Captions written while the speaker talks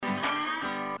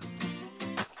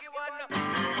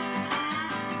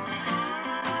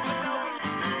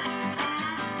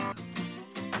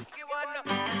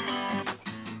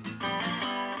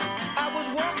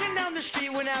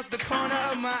out the corner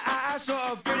of my eye, I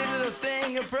saw a pretty little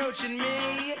thing approaching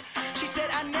me. She said,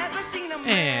 I never seen a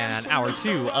man. And hour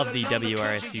 2 of the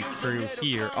WRSU crew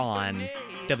here on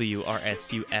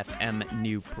WRSU FM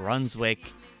New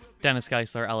Brunswick. Dennis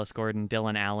Geissler, Ellis Gordon,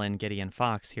 Dylan Allen, Gideon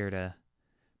Fox here to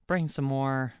bring some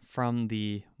more from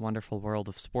the wonderful world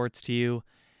of sports to you.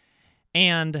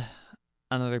 And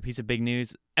another piece of big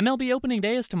news, MLB opening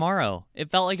day is tomorrow. It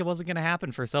felt like it wasn't going to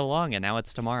happen for so long, and now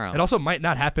it's tomorrow. It also might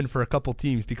not happen for a couple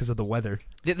teams because of the weather.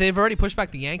 They've already pushed back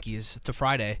the Yankees to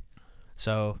Friday,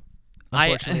 so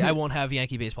unfortunately I won't have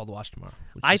Yankee baseball to watch tomorrow.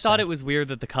 I thought it was weird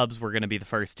that the Cubs were going to be the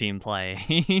first team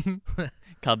playing.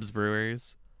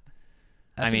 Cubs-Brewers.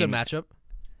 That's a good matchup.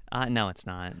 No, it's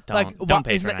not. Don't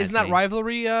patronize isn't that me.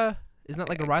 rivalry? Isn't that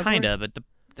like a rivalry? Kinda, but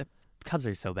the Cubs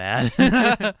are so bad.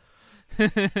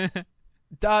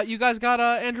 You guys got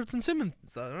Andrelton Simmons.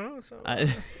 I don't know. So,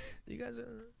 you guys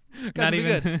not be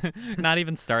even good. not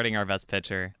even starting our best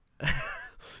pitcher.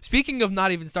 Speaking of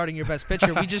not even starting your best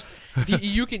pitcher, we just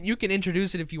you can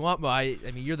introduce it if you want. But I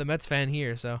mean, you're the Mets fan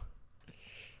here, so.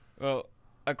 Well,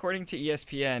 according to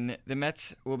ESPN, the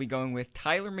Mets will be going with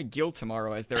Tyler McGill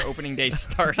tomorrow as their opening day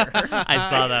starter. I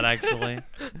saw that, actually.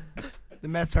 The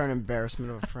Mets are an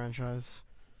embarrassment of a franchise.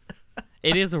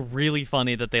 It is really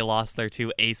funny that they lost their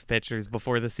 2 ace pitchers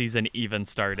before the season even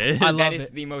started. That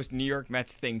is the most New York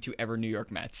Mets thing to ever New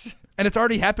York Mets. And it's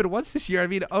already happened once this year. I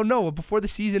mean, oh no, before the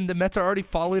season, the Mets are already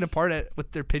falling apart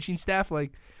with their pitching staff.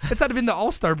 Like, it's not even the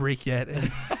All-Star break yet.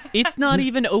 It's not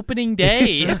even opening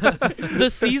day. The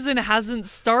season hasn't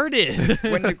started.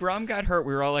 When DeGrom got hurt,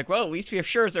 we were all like, well, at least we have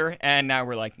Scherzer. And now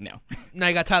we're like, no. Now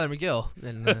you got Tyler McGill.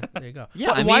 And there you go.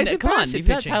 Yeah, why isn't come on, Bassett you've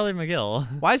got pitching? Tyler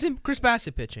McGill. Why isn't Chris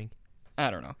Bassett pitching? I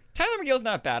don't know. Tyler McGill's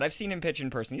not bad. I've seen him pitch in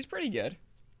person. He's pretty good.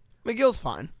 McGill's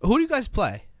fine. Who do you guys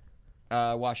play?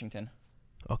 Washington.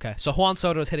 Okay, so Juan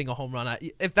Soto's hitting a home run.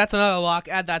 If that's another lock,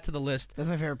 add that to the list. That's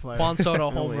my favorite player. Juan Soto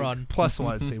home run. Plus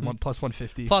one, say plus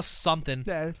 150. Plus something.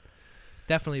 Yeah.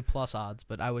 Definitely plus odds,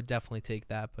 but I would definitely take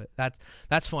that. But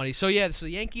that's funny. So yeah, so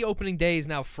the Yankee opening day is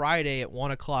now Friday at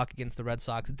 1:00 against the Red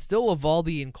Sox. It's still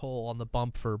Eovaldi and Cole on the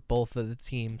bump for both of the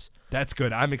teams. That's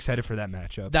good. I'm excited for that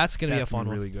matchup. That's gonna be a fun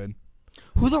one. Really good.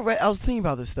 I was thinking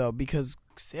about this though because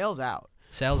Sale's out.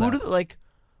 Sale's out.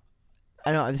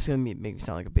 I know this is gonna make me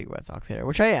sound like a big Red Sox hater,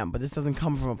 which I am, but this doesn't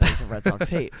come from a place of Red Sox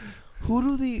hate. Who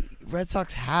do the Red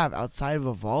Sox have outside of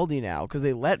Eovaldi now? Because they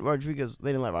didn't let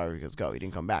Rodriguez go. He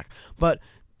didn't come back. But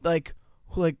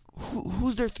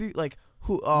who's their three? Like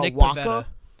who? Nick Waka,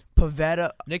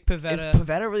 Pivetta. Nick Pivetta. Is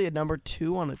Pivetta really a number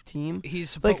 2 on a team?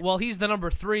 He's he's the number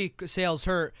 3. Sale's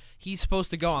hurt. He's supposed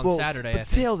to go on Saturday. But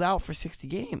Sale's out for 60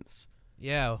 games.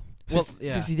 Yeah.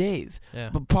 60 days, yeah.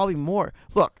 But probably more.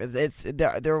 Look, it's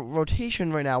their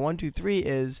rotation right now. 1, 2, 3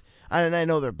 is, and I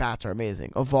know their bats are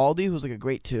amazing. Eovaldi, who's like a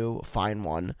great 2, a fine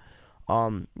 1.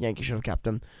 Yankees should have kept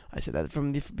him. I said that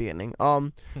from the beginning.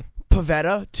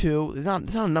 Pivetta 2. He's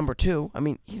not a number 2. I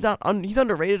mean, he's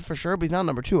underrated for sure, but he's not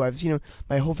number 2. I've seen him.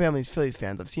 My whole family's Phillies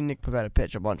fans. I've seen Nick Pivetta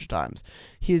pitch a bunch of times.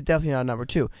 He's definitely not number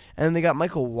 2. And then they got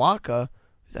Michael Waka.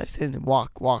 Is that his name?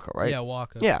 Waka, right? Yeah,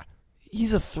 Waka. Yeah.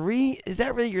 He's a 3. Is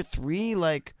that really your 3?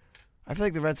 Like, I feel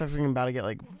like the Red Sox are about to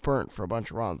get burnt for a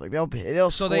bunch of runs. Like they'll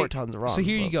score tons of runs. So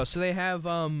here you go. So they have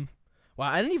wow,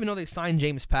 I didn't even know they signed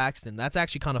James Paxton. That's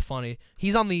actually kind of funny.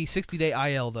 He's on the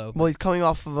 60-day IL though. Well, he's coming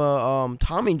off of a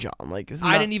Tommy John. I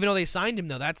didn't even know they signed him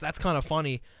though. That's kind of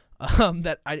funny.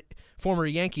 Former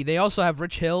Yankee. They also have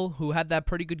Rich Hill, who had that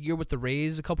pretty good year with the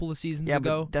Rays a couple of seasons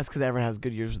ago. But that's because everyone has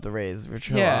good years with the Rays. Rich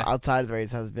Hill, outside of the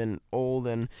Rays, has been old.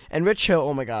 And Rich Hill,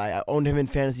 oh my God, I owned him in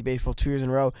fantasy baseball 2 years in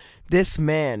a row. This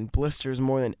man blisters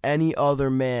more than any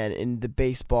other man in the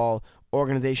baseball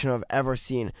organization I've ever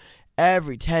seen.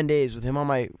 Every 10 days with him on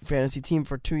my fantasy team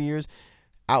for 2 years,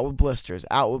 out with blisters.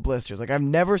 Like, I've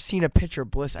never seen a pitcher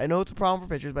blister. I know it's a problem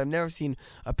for pitchers, but I've never seen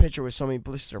a pitcher with so many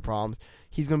blister problems.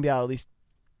 He's going to be out at least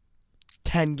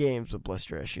 10 games with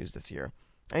blister issues this year.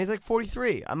 And he's like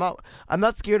 43. I'm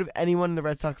not scared of anyone in the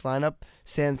Red Sox lineup,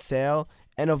 sans Sale.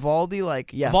 And Eovaldi,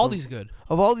 yes. Eovaldi's good.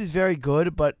 Eovaldi's very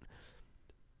good, but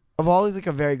Eovaldi's like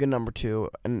a very good number 2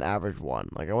 and an average 1.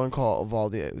 Like, I wouldn't call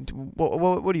Eovaldi.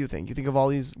 What do you think? You think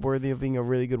Eovaldi's worthy of being a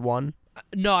really good 1?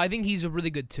 No, I think he's a really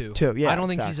good 2. 2, yeah. I don't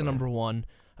think he's a number 1.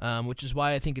 Which is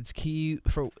why I think it's key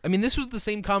for. I mean, this was the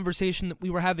same conversation that we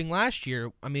were having last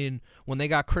year. I mean, when they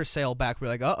got Chris Sale back, we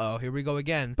were like, "Uh-oh, here we go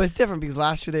again." But it's different because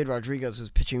last year they had Rodriguez, who was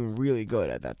pitching really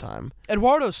good at that time.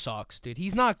 Eduardo sucks, dude.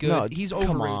 He's not good. No, he's overrated.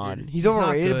 Come on, he's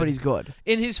overrated, but he's good.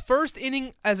 In his first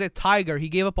inning as a Tiger, he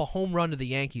gave up a home run to the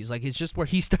Yankees. Like, it's just where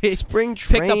he started. Spring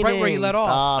training. Picked up right where he let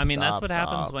off. I mean, that's what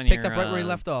happens when picked you're up right where he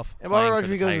left off. Eduardo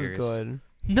Rodriguez is good.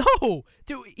 No,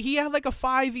 dude, he had like a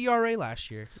 5 ERA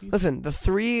last year. Listen, the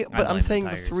three, but I'm blame saying the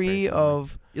the Tigers, three personally.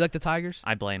 of. You like the Tigers?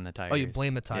 I blame the Tigers. Oh, you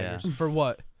blame the Tigers Yeah. for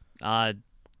what?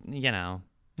 You know.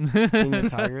 Being the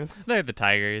Tigers? They're the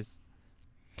Tigers.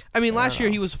 I mean, last year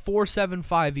know. he was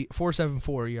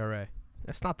 4.74 ERA.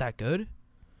 That's not that good.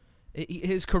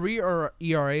 His career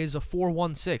ERA is a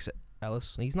 4.16.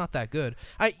 Ellis, he's not that good.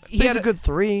 He's a good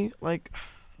 3. Like,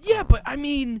 yeah, but I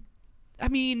mean,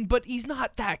 but he's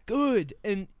not that good,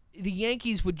 and the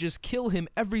Yankees would just kill him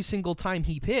every single time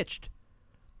he pitched.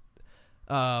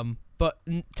 But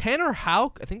Tanner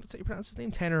Houck, I think that's how you pronounce his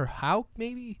name, Tanner Houck,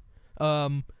 maybe.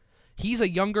 He's a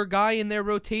younger guy in their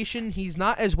rotation. He's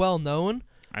not as well known.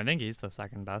 I think he's the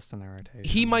second best in their rotation.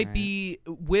 He might right? be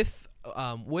with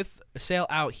Sale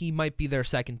out. He might be their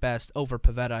second best over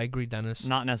Pivetta. I agree, Dennis.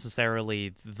 Not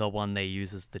necessarily the one they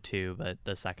use as the 2, but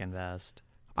the second best.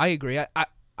 I agree. I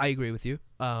agree with you.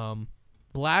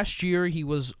 Last year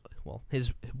his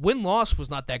win-loss was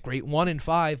not that great,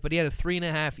 1-5, but he had a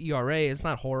 3.5 ERA. It's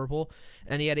not horrible,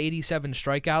 and he had 87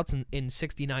 strikeouts in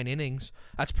 69 innings.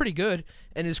 That's pretty good.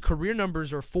 And his career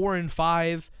numbers are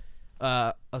 4-5,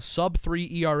 a sub-3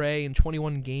 ERA in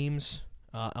 21 games,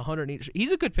 108.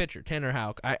 He's a good pitcher, Tanner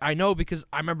Houck. I know because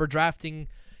I remember drafting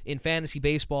in fantasy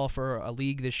baseball for a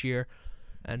league this year,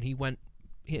 and he went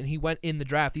in the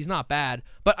draft. He's not bad.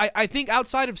 But I think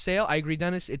outside of Sale, I agree,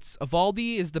 Dennis, it's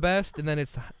Evaldi is the best, and then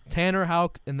it's Tanner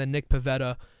Houck, and then Nick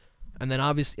Pivetta. And then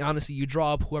honestly, you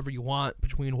draw up whoever you want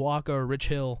between Walker or Rich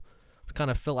Hill to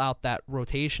kind of fill out that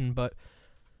rotation. But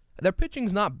their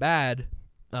pitching's not bad.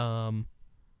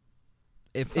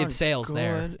 If Sale's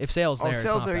there. If Sale's there, it's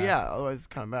Sale's not there, bad. yeah. Otherwise, it's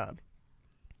kind of bad.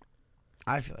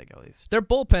 I feel like, at least. Their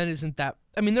bullpen isn't that.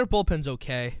 I mean, their bullpen's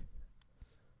okay.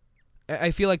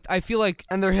 I feel like,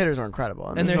 and their hitters are incredible.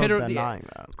 And their hitter, denying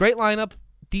that. Great lineup,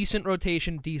 decent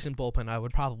rotation, decent bullpen. I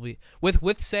would probably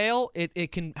with Sale,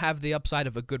 it can have the upside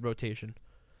of a good rotation.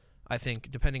 I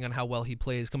think, depending on how well he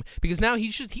plays, because now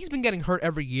he's been getting hurt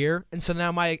every year, and so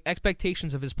now my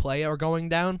expectations of his play are going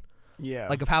down. Yeah,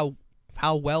 like of how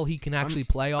well he can actually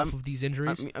play off of these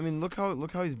injuries. I mean, look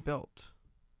how he's built.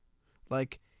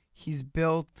 Like he's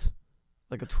built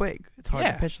like a twig. It's hard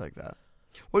to pitch like that.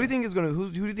 What do you think is gonna?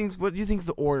 What do you think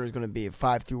the order is gonna be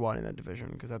 5-1 in that division?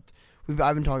 Because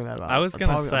I've been talking that about. I was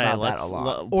gonna say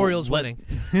Orioles winning.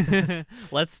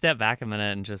 Let's step back a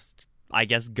minute and just, I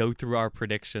guess, go through our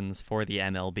predictions for the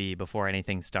MLB before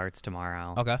anything starts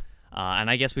tomorrow. Okay. And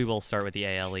I guess we will start with the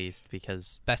AL East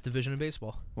because best division in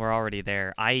baseball. We're already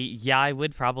there. I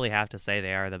would probably have to say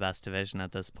they are the best division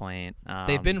at this point.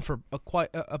 They've been for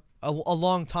quite a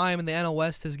long time, and the NL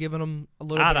West has given them a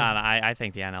little bit. I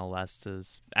think the NL West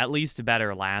is at least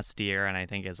better last year, and I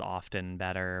think is often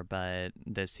better. But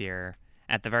this year,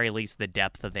 at the very least, the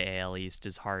depth of the AL East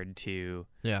is hard to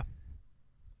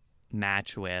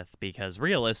match with because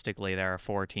realistically, there are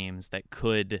 4 teams that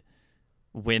could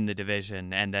win the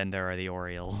division, and then there are the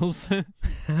Orioles.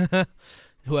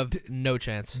 Who have no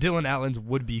chance. Dylan Allen's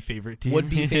would-be favorite team.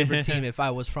 Would-be favorite team if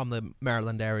I was from the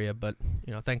Maryland area, but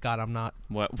thank God I'm not.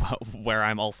 Where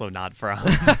I'm also not from.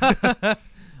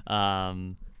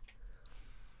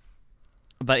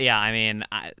 But yeah, I mean,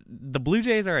 the Blue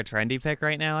Jays are a trendy pick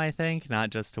right now, I think, not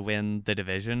just to win the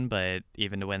division, but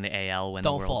even to win the AL, win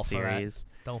the World Series.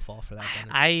 Don't fall for that,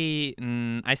 Dennis.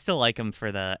 I still like them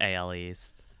for the AL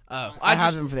East. Oh, I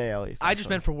have them for the AL East. I just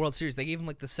meant for World Series. They gave him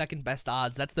like the second best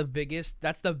odds. That's the biggest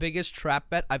trap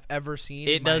bet I've ever seen.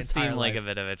 It does seem like a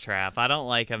bit of a trap. I don't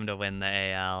like him to win the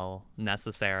AL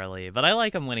necessarily, but I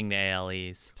like him winning the AL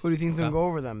East. Who do you think can go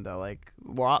over them though? Like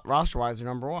roster-wise, they're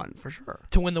number 1 for sure.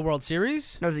 To win the World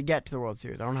Series? No, to get to the World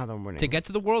Series. I don't have them winning. To get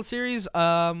to the World Series,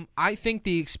 I think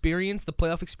the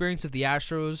playoff experience of the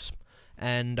Astros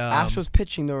and Astros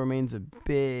pitching though remains a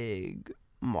big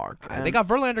mark. They got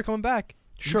Verlander coming back.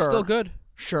 Sure, he's still good.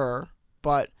 Sure,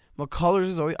 but McCullers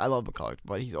is always. I love McCullers,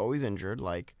 but he's always injured.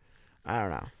 Like, I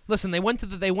don't know. Listen, they went to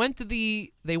the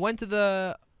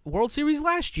World Series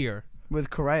last year with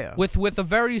Correa, with a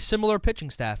very similar pitching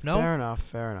staff. No,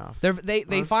 fair enough.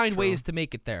 They find ways to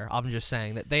make it there. I'm just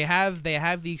saying that they have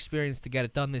the experience to get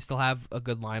it done. They still have a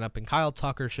good lineup, and Kyle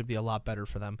Tucker should be a lot better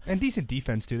for them. And decent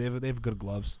defense too. They have good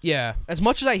gloves. Yeah, as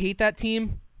much as I hate that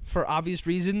team for obvious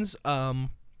reasons,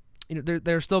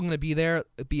 they're still going to be there,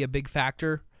 be a big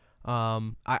factor.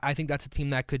 I think that's a team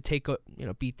that could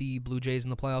beat the Blue Jays in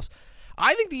the playoffs.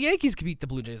 I think the Yankees could beat the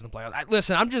Blue Jays in the playoffs.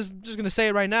 Listen, I'm just going to say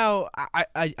it right now.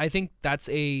 I think that's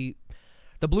the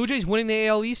Blue Jays winning the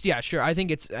AL East. Yeah, sure. I think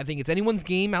it's anyone's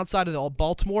game outside of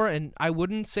Baltimore, and I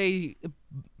wouldn't say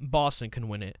Boston can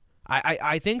win it.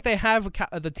 I think they have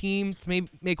the team to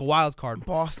make a wild card.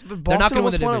 Boston They're not going to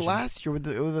win the won it division. last year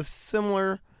with a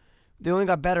similar. They only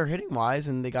got better hitting wise,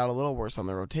 and they got a little worse on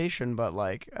the rotation. But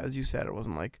like as you said, it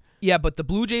wasn't like. Yeah, but the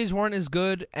Blue Jays weren't as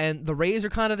good, and the Rays are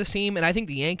kind of the same. And I think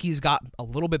the Yankees got a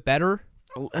little bit better.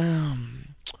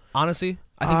 Honestly,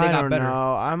 I think they got better.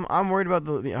 No, I'm worried about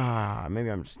the maybe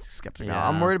I'm just skeptical. Yeah.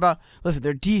 I'm worried about. Listen,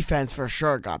 their defense for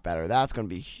sure got better. That's going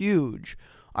to be huge.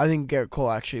 I think Garrett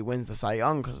Cole actually wins the Cy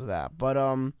Young because of that. But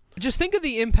just think of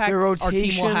the impact their our team will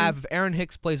rotation- have if Aaron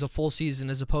Hicks plays a full season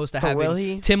as opposed to But will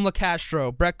having he? Tim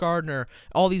LeCastro, Brett Gardner,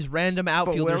 all these random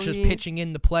outfielders will just he? pitching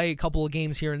in to play a couple of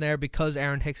games here and there because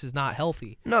Aaron Hicks is not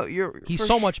healthy. no, He's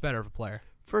so much better of a player.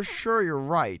 For sure, you're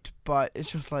right. But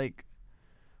it's just like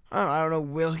I don't know.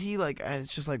 Will he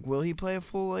It's just like will he play a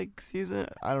full season?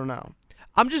 I don't know.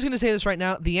 I'm just going to say this right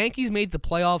now. The Yankees made the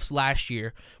playoffs last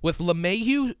year with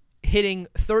LeMahieu hitting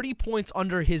 30 points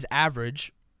under his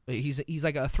average. He's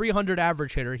like a 300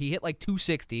 average hitter. He hit like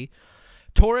 260.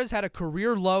 Torres had a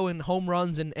career low in home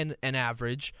runs and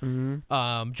average.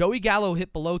 Mm-hmm. Joey Gallo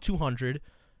hit below 200.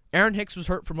 Aaron Hicks was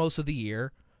hurt for most of the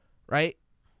year, right?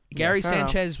 Gary fair enough.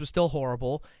 Sanchez was still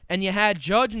horrible, and you had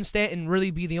Judge and Stanton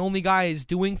really be the only guys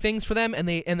doing things for them, and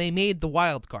they made the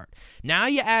wild card. Now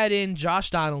you add in Josh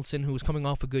Donaldson, who was coming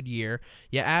off a good year.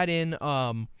 You add in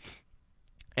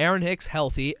Aaron Hicks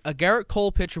healthy, a Garrett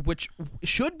Cole pitcher, which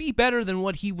should be better than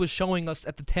what he was showing us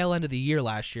at the tail end of the year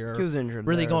last year. He was injured.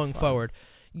 Really there, going that's fine. forward.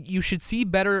 You should see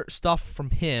better stuff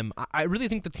from him. I really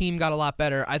think the team got a lot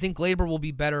better. I think Glaber will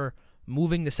be better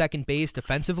moving to second base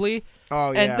defensively.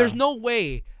 Oh, yeah. And there's no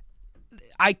way.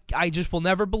 I just will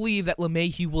never believe that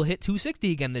LeMahieu will hit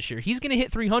 260 again this year. He's going to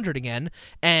hit 300 again,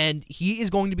 and he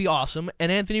is going to be awesome.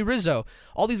 And Anthony Rizzo.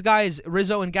 All these guys,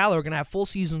 Rizzo and Gallo, are going to have full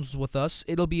seasons with us.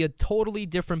 It'll be a totally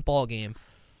different ball game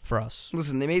for us.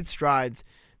 Listen, they made strides.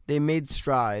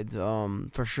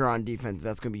 For sure on defense.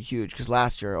 That's going to be huge because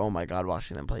last year, oh my God,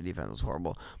 watching them play defense was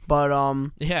horrible. But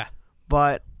Yeah.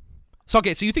 but So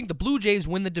you think the Blue Jays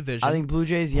win the division? I think Blue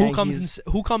Jays, Yankees,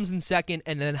 Who comes in second,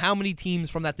 and then how many teams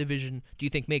from that division do you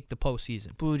think make the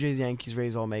postseason? Blue Jays, Yankees,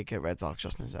 Rays all make it. Red Sox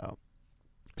just miss out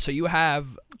So you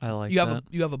have I like you have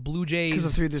that. a Blue Jays.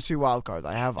 because there's three wild cards.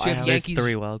 I have So you have There's Yankees.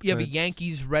 3 wild You have a cards.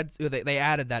 Yankees Reds. They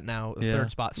added that now, the Yeah.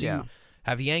 third spot. So Yeah. you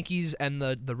have Yankees and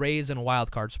the Rays and a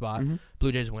wild card spot. Mhm.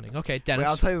 Blue Jays winning. Okay, Dennis. Wait,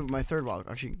 I'll tell you my third wild.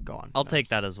 Actually, go on. I'll take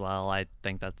that as well. I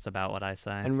think that's about what I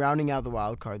say. And rounding out the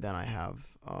wild card, then I have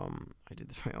I did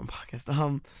this for my own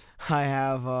podcast. I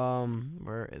have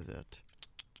where is it?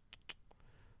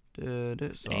 Sorry,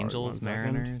 Angels, 1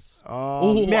 second. Mariners.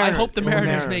 Oh, I Mariners. hope the It's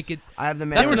Mariners make it. I have the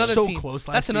That's Mariners. another so team. close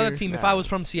last That's another year. team. If I was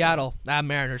from Seattle, I'm a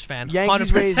Mariners fan.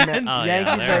 Yankees, Rays, 100%. Oh, yeah,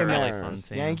 Yankees, they're a Rays, really fun Mariners.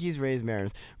 team. Yankees, Rays,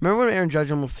 Mariners. Remember when Aaron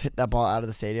Judge almost hit that ball out of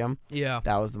the stadium? Yeah.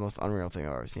 That was the most unreal thing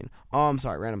I've ever seen. I'm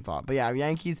sorry, random thought. But yeah,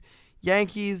 Yankees,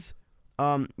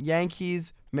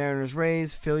 Mariners,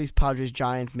 Rays, Phillies, Padres,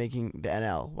 Giants making the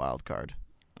NL wild card.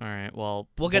 All right. Well,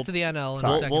 We'll get to the NL in a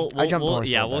Sorry. second. I jumped more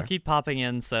so we'll there. keep popping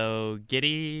in. So,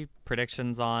 Giddy,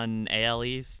 predictions on AL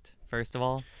East, first of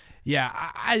all. Yeah,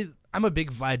 I'm a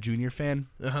big Vlad Jr. fan.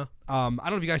 Uh-huh. I don't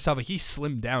know if you guys saw, but he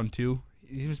slimmed down too.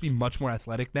 He seems to be much more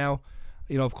athletic now.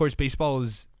 Of course, baseball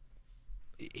is,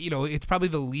 it's probably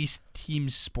the least team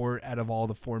sport out of all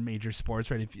the 4 major sports,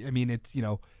 right?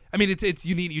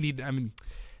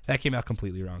 That came out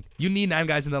completely wrong. You need 9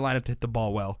 guys in the lineup to hit the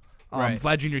ball well. Right.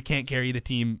 Vlad Jr. can't carry the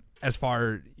team as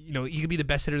far. He could be the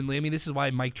best hitter in the league. I mean, this is why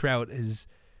Mike Trout is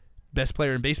best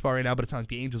player in baseball right now, but it's not like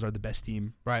the Angels are the best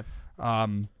team. Right.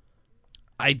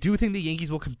 I do think the Yankees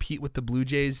will compete with the Blue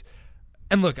Jays.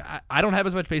 And look, I don't have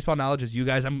as much baseball knowledge as you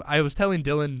guys. I was telling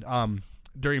Dylan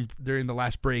during the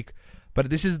last break, but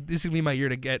this is gonna be my year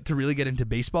to really get into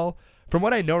baseball. From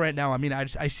what I know right now, I mean, I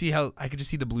see how I could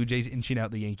just see the Blue Jays inching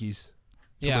out the Yankees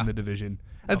to win the division.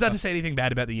 That's not to say anything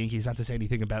bad about the Yankees, not to say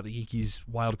anything about the Yankees'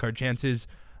 wild card chances,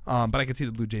 but I could see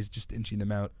the Blue Jays just inching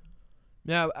them out.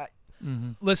 Yeah.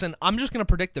 Listen, I'm just gonna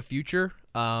predict the future.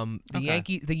 Okay.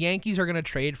 The Yankees are gonna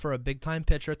trade for a big time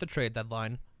pitcher at the trade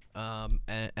deadline,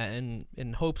 and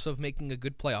in hopes of making a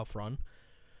good playoff run.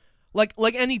 Like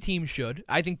any team should.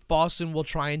 I think Boston will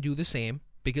try and do the same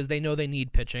because they know they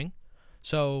need pitching.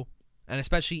 So, and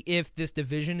especially if this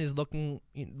division is looking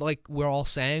like we're all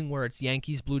saying, where it's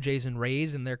Yankees, Blue Jays, and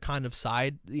Rays, and they're kind of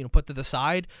put to the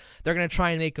side, they're gonna try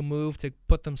and make a move to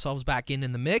put themselves back in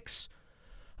the mix.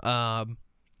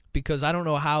 Because I don't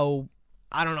know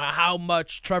how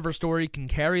much Trevor Story can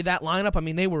carry that lineup. I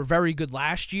mean, they were very good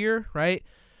last year, right?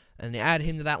 And they add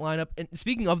him to that lineup. And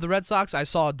speaking of the Red Sox, I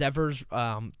saw Devers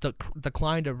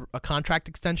declined a contract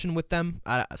extension with them.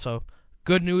 So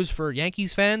good news for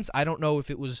Yankees fans. I don't know if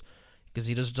it was because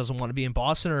he just doesn't want to be in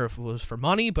Boston, or if it was for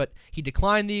money, but he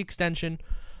declined the extension.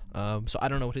 So I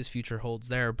don't know what his future holds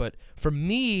there. But for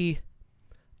me,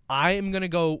 I am going to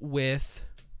go with,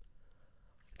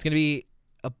 it's going to be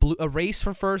a race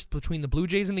for first between the Blue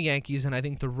Jays and the Yankees, and I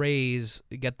think the Rays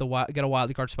get a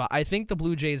wild card spot. I think the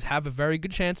Blue Jays have a very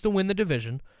good chance to win the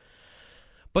division.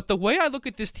 But the way I look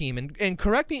at this team, and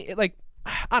correct me, like,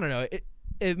 I don't know,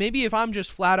 maybe if I'm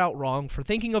just flat out wrong for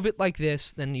thinking of it like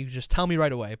this, then you just tell me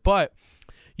right away. But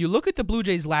you look at the Blue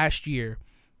Jays last year.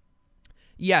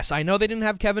 Yes, I know they didn't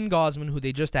have Kevin Gausman, who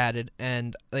they just added,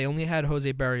 and they only had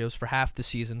Jose Barrios for half the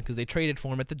season because they traded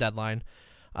for him at the deadline.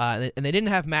 And they didn't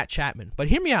have Matt Chapman. But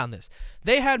hear me out on this.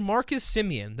 They had Marcus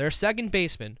Semien, their second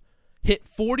baseman, hit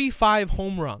 45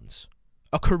 home runs.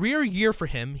 A career year for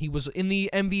him. He was in the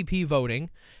MVP voting.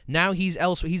 Now he's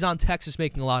on Texas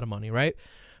making a lot of money, right?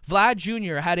 Vlad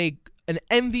Jr. had an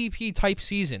MVP-type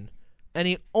season, and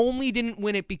he only didn't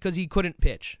win it because he couldn't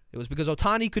pitch. It was because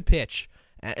Ohtani could pitch.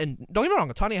 And don't get me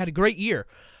wrong, Ohtani had a great year.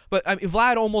 But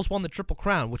Vlad almost won the Triple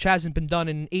Crown, which hasn't been done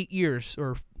in 8 years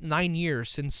or 9 years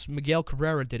since Miguel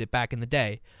Cabrera did it back in the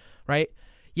day, right?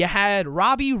 You had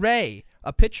Robbie Ray,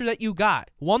 a pitcher that you got,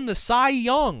 won the Cy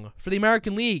Young for the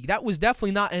American League. That was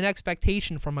definitely not an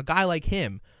expectation from a guy like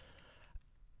him.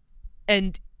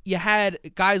 And you had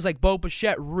guys like Bo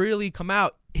Bichette really come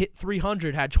out, hit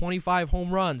 300, had 25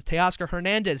 home runs. Teoscar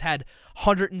Hernandez had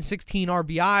 116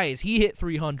 RBIs. He hit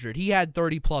 300. He had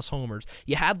 30-plus homers.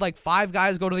 You had like 5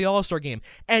 guys go to the All-Star game,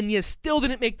 and you still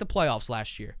didn't make the playoffs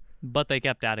last year. But they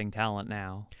kept adding talent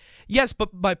now. Yes,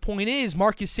 but my point is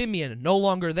Marcus Semien, no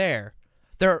longer there.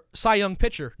 Their Cy Young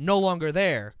pitcher, no longer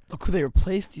there. Look who they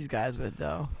replaced these guys with,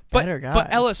 though. But, Better guys.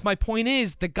 But Ellis, my point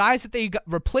is the guys that they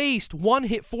replaced, one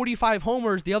hit 45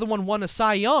 homers, the other one won a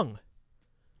Cy Young.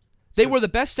 They were the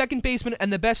best second baseman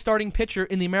and the best starting pitcher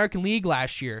in the American League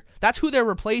last year. That's who they're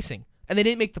replacing, and they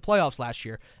didn't make the playoffs last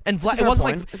year. And Vlad,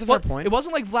 it's a fair point. It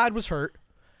wasn't like Vlad was hurt,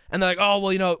 and they're like, oh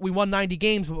well, we won 90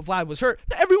 games, but Vlad was hurt.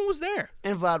 No, everyone was there.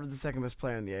 And Vlad was the second best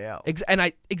player in the AL.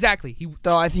 Exactly.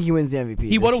 Though I think he wins the MVP.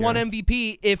 He would have won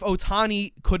MVP if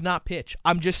Ohtani could not pitch.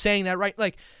 I'm just saying that, right?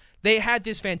 Like, they had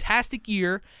this fantastic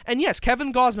year, and yes,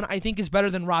 Kevin Gausman I think is better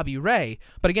than Robbie Ray.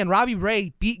 But again, Robbie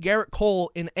Ray beat Garrett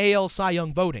Cole in AL Cy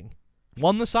Young voting.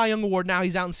 Won the Cy Young Award, now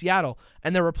he's out in Seattle,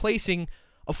 and they're replacing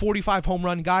a 45 home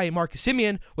run guy in Marcus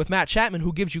Semien with Matt Chapman,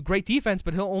 who gives you great defense,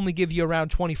 but he'll only give you around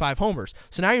 25 homers.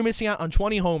 So now you're missing out on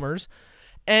 20 homers,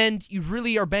 and you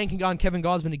really are banking on Kevin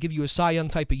Gausman to give you a Cy Young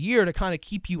type of year to kind of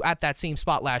keep you at that same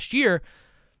spot last year.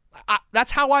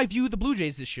 That's how I view the Blue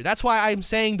Jays this year. That's why I'm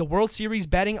saying the World Series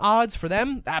betting odds for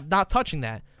them, I'm not touching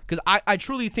that, because I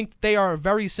truly think that they are a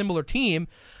very similar team,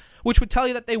 which would tell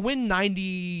you that they win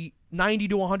 90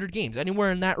 to 100 games,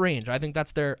 anywhere in that range. I think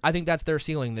that's their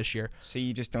ceiling this year. So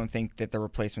you just don't think that the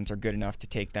replacements are good enough to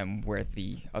take them where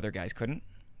the other guys couldn't?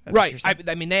 That's right.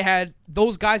 I mean, they had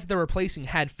those guys that they're replacing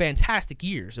had fantastic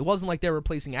years. It wasn't like they were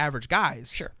replacing average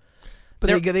guys. Sure, but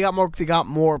they got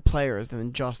more players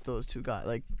than just those 2 guys.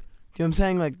 Like, do you know what I'm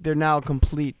saying? Like, they're now a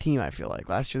complete team. I feel like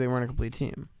last year they weren't a complete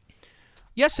team.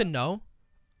 Yes and no.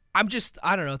 I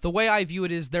don't know. The way I view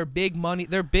it is they're big money,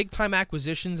 they're big time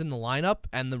acquisitions in the lineup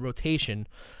and the rotation.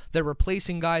 They're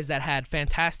replacing guys that had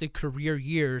fantastic career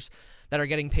years that are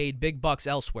getting paid big bucks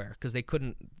elsewhere because they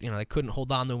couldn't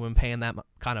hold on to them and paying that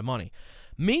kind of money.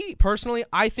 Me personally,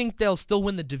 I think they'll still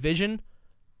win the division,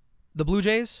 the Blue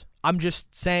Jays. I'm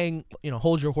just saying,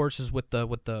 hold your horses with the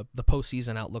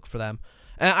postseason outlook for them.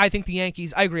 And I think the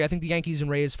Yankees. I agree. I think the Yankees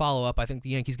and Rays follow up. I think the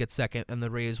Yankees get second, and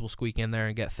the Rays will squeak in there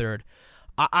and get third.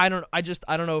 I don't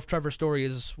know if Trevor Story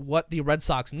is what the Red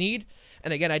Sox need.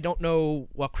 And again, I don't know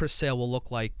what Chris Sale will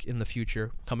look like in the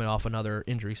future coming off another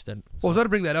injury stint. Well, I was going to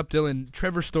bring that up, Dylan.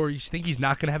 Trevor Story, you think he's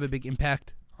not going to have a big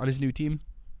impact on his new team?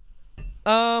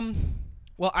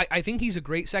 Well, I think he's a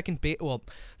great second base. Well,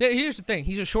 here's the thing.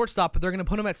 He's a shortstop, but they're going to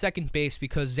put him at second base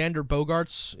because Xander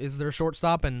Bogaerts is their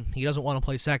shortstop, and he doesn't want to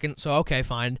play second. So, okay,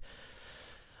 fine.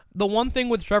 The one thing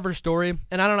with Trevor Story,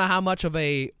 and I don't know how much of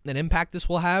an impact this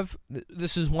will have,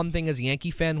 this is one thing as a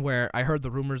Yankee fan where I heard the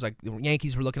rumors like the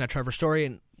Yankees were looking at Trevor Story,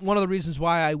 and one of the reasons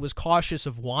why I was cautious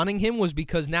of wanting him was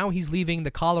because now he's leaving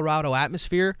the Colorado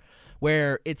atmosphere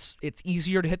where it's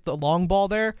easier to hit the long ball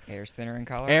there. Air's thinner in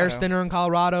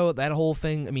Colorado. That whole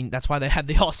thing, I mean, that's why they had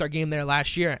the All-Star game there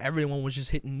last year. Everyone was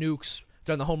just hitting nukes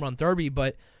during the home run derby,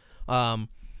 but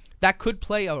that could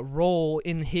play a role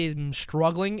in him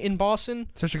struggling in Boston.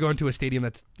 Especially going to a stadium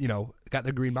that's, got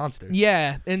the Green Monster.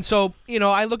 Yeah, and so,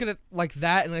 I look at it like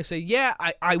that, and I say, yeah,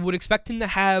 I would expect him to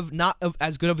have not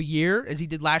as good of a year as he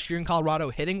did last year in Colorado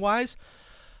hitting-wise,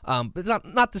 But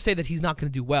not to say that he's not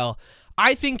going to do well.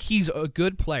 I think he's a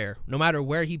good player, no matter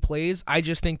where he plays. I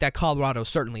just think that Colorado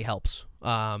certainly helps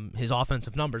his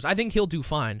offensive numbers. I think he'll do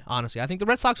fine, honestly. I think the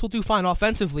Red Sox will do fine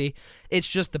offensively. It's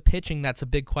just the pitching that's a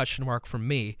big question mark for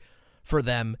me, for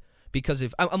them, because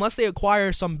unless they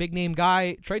acquire some big-name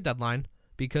guy trade deadline,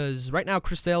 because right now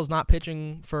Chris Sale's not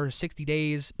pitching for 60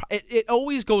 days. It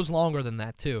always goes longer than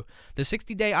that, too. The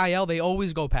 60-day IL, they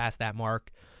always go past that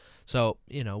mark. So,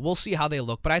 we'll see how they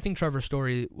look. But I think Trevor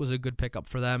Story was a good pickup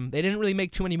for them. They didn't really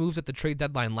make too many moves at the trade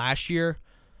deadline last year,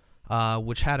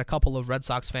 which had a couple of Red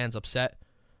Sox fans upset.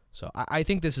 So I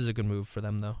think this is a good move for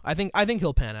them, though. I think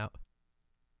he'll pan out.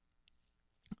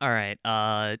 All right.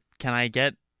 Can I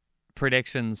get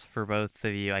predictions for both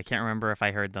of you? I can't remember if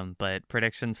I heard them, but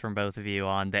predictions from both of you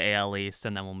on the AL East,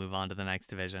 and then we'll move on to the next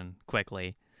division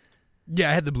quickly.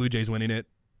 Yeah, I had the Blue Jays winning it.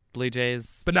 Blue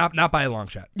Jays, but not by a long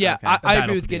shot. Yeah, okay. I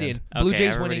agree with Gideon. Blue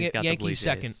Jays winning it, Yankees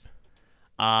second.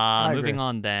 Moving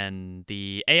on then,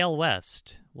 the AL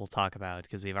West we'll talk about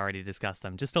because we've already discussed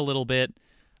them just a little bit.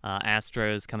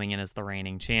 Astros coming in as the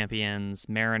reigning champions.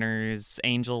 Mariners,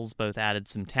 Angels both added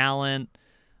some talent.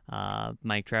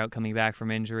 Mike Trout coming back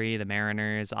from injury. The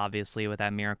Mariners, obviously, with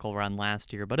that miracle run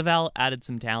last year, but have added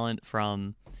some talent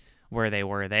from where they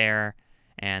were there.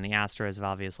 And the Astros have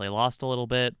obviously lost a little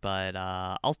bit, but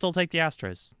I'll still take the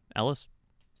Astros. Ellis?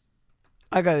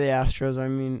 I got the Astros. I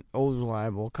mean, old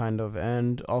reliable, kind of.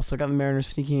 And also got the Mariners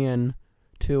sneaking in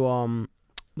to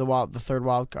the third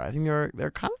wild card. I think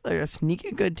they're kind of a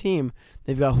sneaky good team.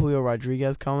 They've got Julio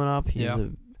Rodriguez coming up.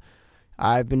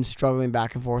 I've been struggling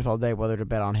back and forth all day whether to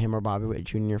bet on him or Bobby Witt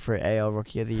Jr. for AL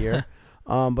Rookie of the Year.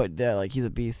 But he's a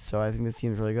beast, so I think this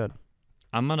team's really good.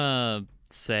 I'm going to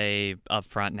say up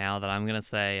front now that I'm going to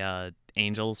say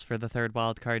Angels for the third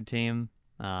wild card team,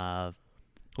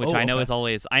 which I know is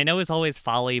always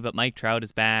folly, but Mike Trout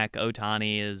is back.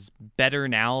 Ohtani is better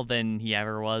now than he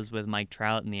ever was with Mike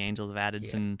Trout, and the Angels have added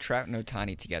some... Trout and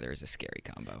Ohtani together is a scary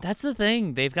combo. That's the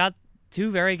thing. They've got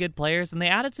two very good players, and they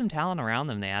added some talent around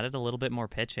them. They added a little bit more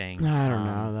pitching. I don't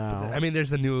know, though. I mean,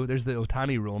 there's the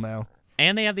Ohtani rule now.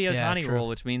 And they have the Ohtani rule,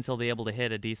 which means he'll be able to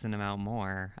hit a decent amount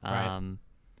more. Right.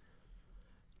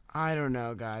 I don't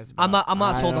know, guys. I'm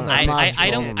not sold on that.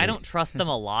 I don't trust them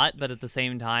a lot, but at the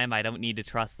same time, I don't need to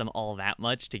trust them all that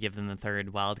much to give them the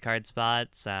third wild card spot.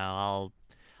 So I'll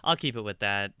keep it with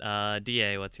that.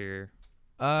 DA, what's your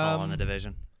call on the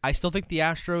division? I still think the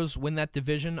Astros win that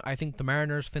division. I think the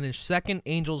Mariners finish second,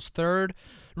 Angels third.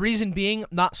 Reason being,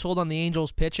 not sold on the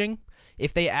Angels pitching.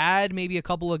 If they add maybe a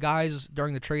couple of guys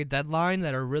during the trade deadline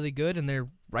that are really good and they're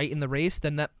right in the race,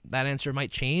 then that answer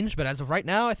might change. But as of right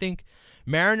now, I think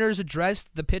Mariners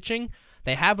addressed the pitching.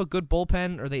 They have a good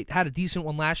bullpen, or they had a decent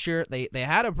one last year. They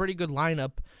had a pretty good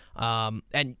lineup.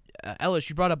 And Ellis,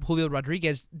 you brought up Julio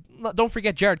Rodriguez. Don't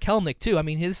forget Jared Kelenic too. I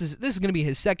mean, this is going to be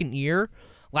his second year.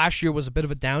 Last year was a bit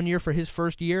of a down year for his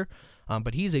first year,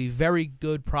 but he's a very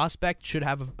good prospect. Should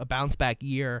have a bounce back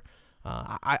year.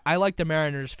 I like the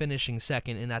Mariners finishing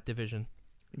second in that division.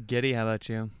 Giddy, how about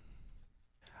you?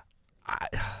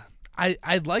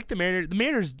 I like the Mariners. The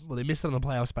Mariners, well, they missed out on the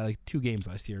playoffs by like 2 games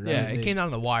last year. Right? Yeah, it came down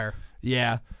to the wire.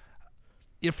 Yeah.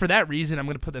 For that reason, I'm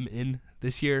going to put them in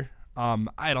this year.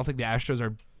 I don't think the Astros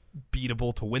are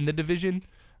beatable to win the division.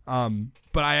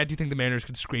 But I do think the Mariners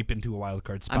could scrape into a wild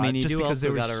card spot. I mean, you just do because also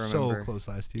they gotta were remember, so close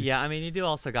last year. Yeah, I mean, you do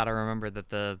also got to remember that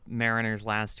the Mariners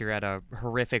last year had a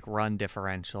horrific run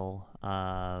differential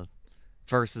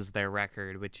versus their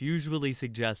record, which usually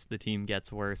suggests the team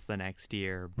gets worse the next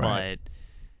year. Right. But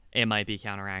it might be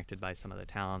counteracted by some of the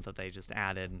talent that they just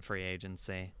added in free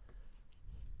agency.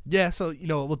 Yeah, so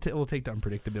we'll take the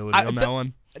unpredictability on that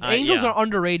one. Angels are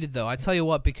underrated though. I tell you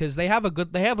what, because they have a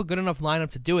good enough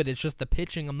lineup to do it. It's just the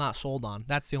pitching I'm not sold on.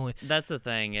 That's the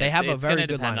thing. They have a very going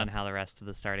to good depend lineup on how the rest of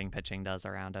the starting pitching does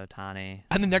around Ohtani.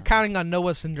 I mean, they're counting on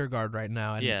Noah Syndergaard right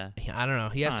now. And yeah, I don't know.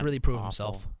 He has to really prove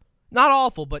himself. Not Not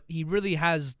awful, but he really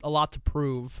has a lot to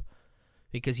prove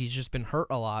because he's just been hurt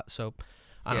a lot. So.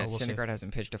 I don't know, Syndergaard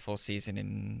hasn't pitched a full season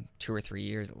in 2 or 3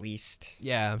 years at least.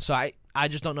 Yeah, so I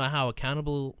just don't know how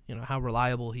accountable, how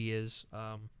reliable he is.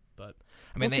 But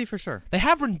I mean, we'll see for sure. They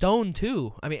have Rendon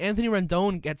too. I mean, Anthony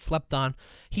Rendon gets slept on.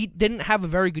 He didn't have a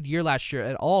very good year last year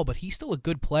at all, but he's still a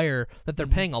good player that they're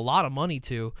paying a lot of money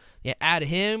to. You add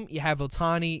him, you have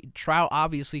Ohtani, Trout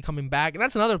obviously coming back, and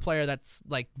that's another player that's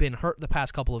like been hurt the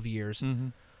past couple of years. Mm-hmm.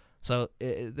 So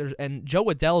and Joe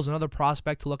Adell is another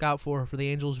prospect to look out for the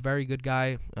Angels. Very good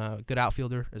guy, good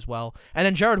outfielder as well. And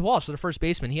then Jared Walsh, the first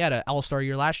baseman, he had an All-Star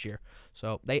year last year.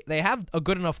 So they have a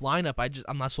good enough lineup.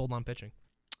 I'm not sold on pitching.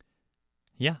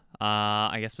 Yeah,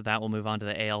 I guess with that we'll move on to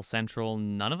the AL Central.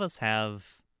 None of us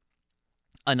have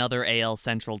another AL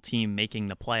Central team making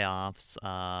the playoffs,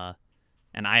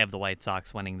 and I have the White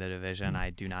Sox winning the division. I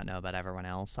do not know about everyone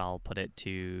else. I'll put it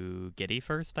to Giddy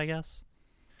first, I guess.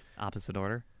 Opposite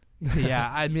order.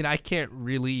 Yeah, I mean, I can't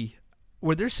really.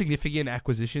 Were there significant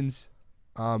acquisitions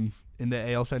in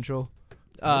the AL Central?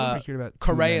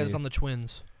 Correa's on the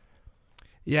Twins.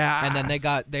 Yeah, And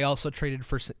then they also traded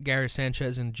for Gary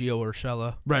Sanchez and Gio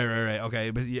Urshela. Right. Okay,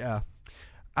 but yeah.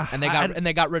 And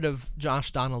they got rid of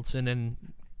Josh Donaldson and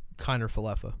Kiner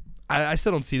Falefa. I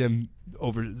still don't see them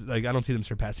I don't see them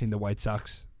surpassing the White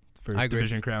Sox for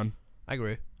division crown. I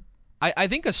agree. I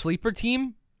think a sleeper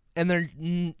team, and they're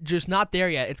just not there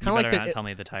yet. It's kind of like not tell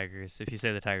me the Tigers. If you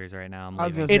say the Tigers right now, I'm I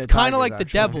was leaving. gonna it's say kind of Tigers, like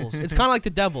the actually. Devils. It's kind of like the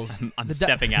Devils. I'm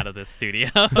stepping out of this studio.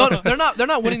 No, they're not. They're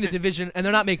not winning the division, and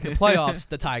they're not making the playoffs.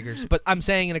 The Tigers, but I'm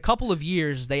saying in a couple of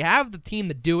years they have the team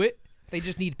to do it. They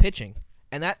just need pitching,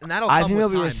 and that'll. I come think with they'll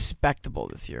be time. respectable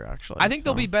this year. Actually, I think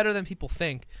they'll be better than people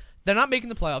think. They're not making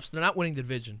the playoffs. They're not winning the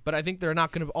division, but I think they're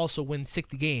not going to also win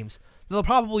 60 games. They'll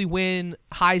probably win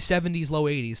high 70s, low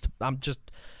 80s.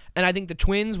 And I think the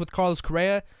Twins with Carlos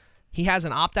Correa, he has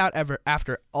an opt-out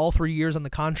after all 3 years on the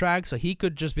contract, so he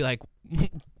could just be like,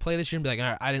 play this year and be like, all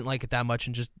right, I didn't like it that much,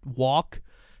 and just walk.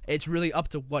 It's really up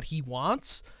to what he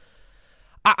wants.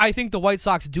 I think the White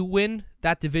Sox do win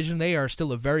that division. They are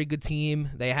still a very good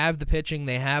team. They have the pitching.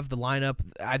 They have the lineup.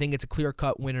 I think it's a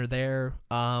clear-cut winner there.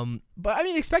 But I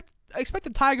mean, expect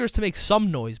the Tigers to make some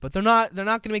noise, but they're not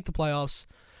going to make the playoffs.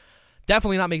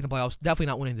 Definitely not making the playoffs. Definitely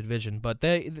not winning the division. But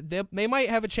they might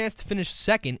have a chance to finish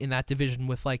second in that division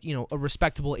with a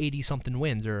respectable 80-something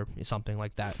wins or something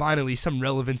like that. Finally, some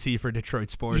relevancy for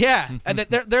Detroit sports. Yeah, and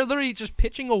they're literally just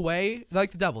pitching away,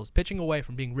 like the Devils, pitching away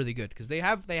from being really good because they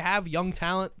have young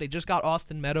talent. They just got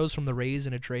Austin Meadows from the Rays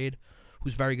in a trade,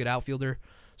 who's a very good outfielder.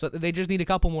 So they just need a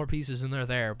couple more pieces and they're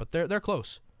there, but they're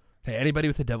close. Hey, anybody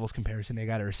with the Devils comparison, they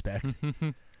gotta respect.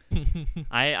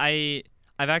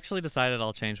 I've actually decided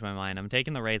I'll change my mind. I'm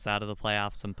taking the Rays out of the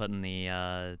playoffs. I'm putting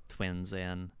the Twins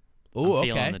in. Ooh, I'm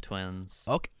feeling okay. the Twins.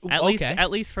 Okay.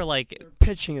 At least for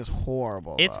pitching is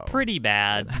horrible. It's though. pretty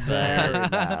bad. It's very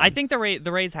bad. I think the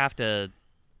Rays have to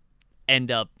end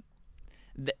up.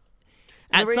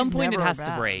 At Rays some point, it never are has to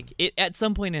bad. break. At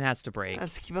some point, it has to break.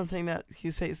 Yes, keep on saying that. You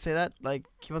say that.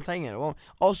 Keep on saying it. Well,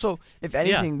 also, if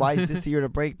anything, why is this the year to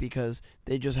break? Because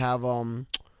they just have oh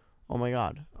my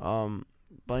God,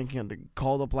 blanking on the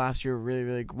called up last year. Really,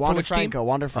 really. Wander Franco.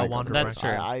 That's true.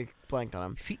 I blanked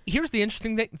on him. See, here's the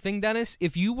interesting thing, Dennis.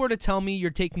 If you were to tell me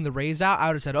you're taking the Rays out, I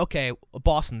would have said, okay,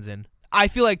 Boston's in. I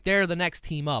feel like they're the next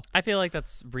team up. I feel like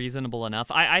that's reasonable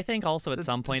enough. I think also at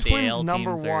some point the the Twins AL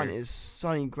number teams one are... is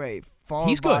Sonny Gray. Followed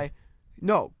He's by,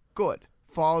 good. Good.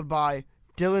 Followed by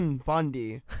Dylan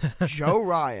Bundy, Joe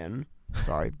Ryan,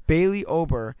 Bailey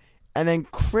Ober, and then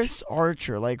Chris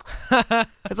Archer.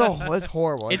 That's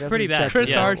horrible. It's pretty bad.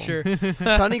 Chris Yeah. Archer.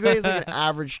 Sonny Gray is like an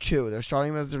average 2. They're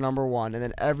starting him as their number 1, and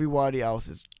then everybody else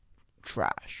is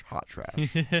trash, hot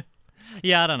trash.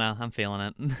 Yeah, I don't know. I'm feeling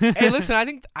it. Hey, listen,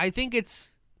 I think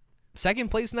it's second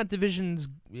place in that division's,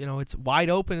 it's wide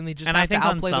open, and they just and have I think to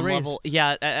on outplay some the Rays. level,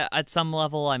 at some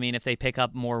level, I mean, if they pick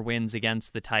up more wins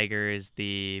against the Tigers,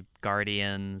 the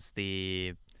Guardians,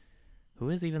 who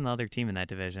is even the other team in that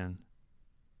division?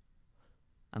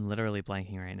 I'm literally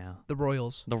blanking right now. The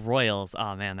Royals. The Royals.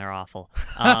 Oh, man, they're awful.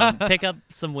 Pick up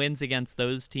some wins against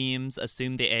those teams.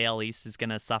 Assume the AL East is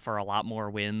going to suffer a lot more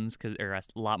wins or a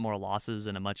lot more losses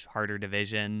in a much harder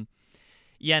division.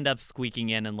 You end up squeaking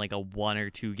in like a 1 or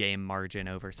 2 game margin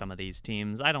over some of these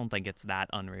teams. I don't think it's that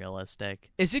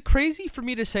unrealistic. Is it crazy for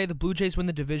me to say the Blue Jays win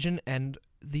the division and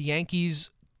the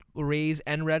Yankees, Rays,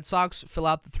 and Red Sox fill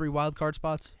out the 3 wild card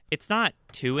spots? It's not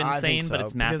too I think insane, but so,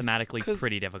 it's mathematically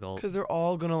pretty difficult. Because they're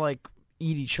all gonna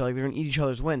eat each other. They're gonna eat each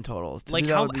other's win totals. To do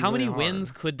that would be how many really wins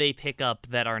hard. could they pick up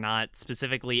that are not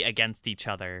specifically against each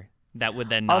other that would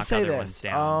then I'll knock say other this. ones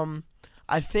down?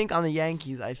 I think on the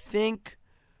Yankees, I think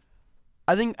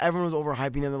everyone was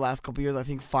overhyping them the last couple years. I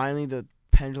think finally the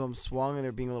pendulum swung and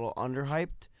they're being a little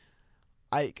underhyped.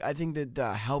 I think that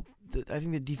I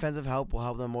think the defensive help will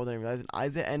help them more than I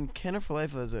realize. And Kiner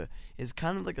Falefa is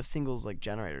kind of like a singles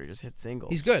generator. He just hits singles.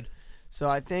 He's good. So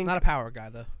I think Not a power guy,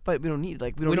 though. but we don't need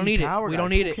we don't don't need it. power We guys. don't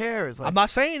need Who it. cares? I'm not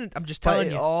saying it. I'm just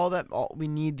telling you. We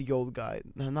need the old guy.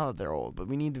 Not that they're old, but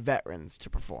we need the veterans to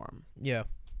perform. Yeah.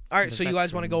 All right, The so you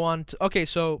guys want to go veterans. on to... Okay,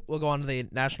 so we'll go on to the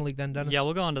National League then, Dennis? Yeah,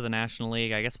 we'll go on to the National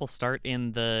League. I guess we'll start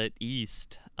in the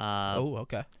East.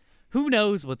 okay. Who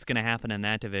knows what's going to happen in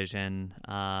that division?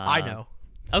 I know.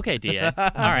 Okay, Dia.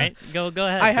 All right, go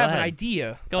ahead. I have an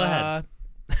idea. Go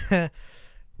ahead.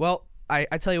 Well, I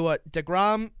tell you what,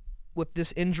 DeGrom, with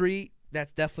this injury,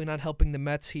 that's definitely not helping the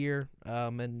Mets here.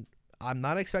 And I'm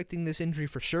not expecting this injury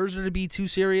for Scherzer to be too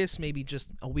serious. Maybe just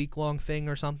a week-long thing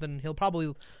or something. He'll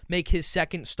probably make his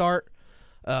second start.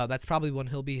 That's probably when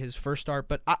he'll be his first start.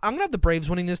 But I'm going to have the Braves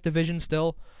winning this division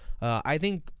still. I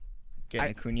think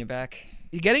Getting Acuna back.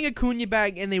 Getting Acuna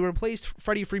back, and they replaced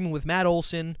Freddie Freeman with Matt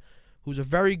Olson, who's a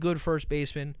very good first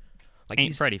baseman.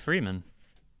 Ain't Freddie Freeman.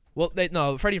 Well,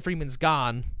 no, Freddie Freeman's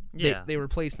gone. Yeah. They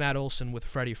replaced Matt Olson with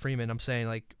Freddie Freeman. I'm saying,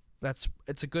 like,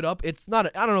 it's a good up. It's not.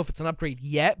 I don't know if it's an upgrade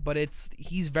yet, but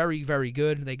he's very, very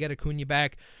good. They get Acuna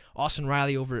back. Austin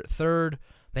Riley over at third.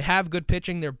 They have good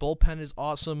pitching. Their bullpen is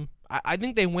awesome. I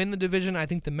think they win the division. I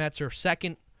think the Mets are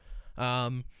second.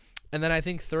 And then I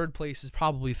think third place is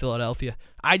probably Philadelphia.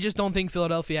 I just don't think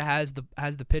Philadelphia has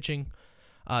the pitching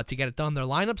to get it done. Their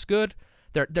lineup's good.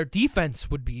 Their defense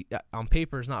would be on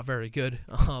paper is not very good.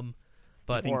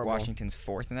 But I think Washington's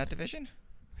fourth in that division.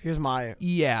 Here's my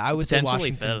I would say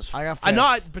Potentially Washington's. fifth. I got fifth. I'm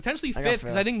not potentially I got fifth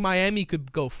because I think Miami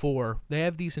could go 4. They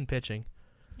have decent pitching.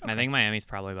 I think Miami's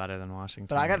probably better than Washington.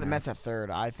 But I got the Mets at third.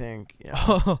 I think.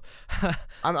 Yeah.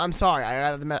 I'm sorry.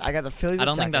 I got the Phillies. I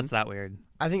don't at think second. that's that weird.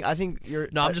 I think you're.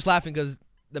 No, I'm just laughing because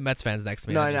the Mets fans next to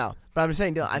me. No, I know. But I'm just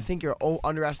saying, Dylan, I think you're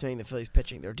underestimating the Phillies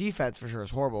pitching. Their defense for sure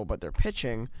is horrible, but their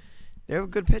pitching, they have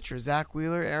good pitchers. Zach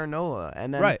Wheeler, Aaron Nola,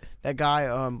 and then that guy,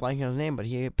 blanking on his name, but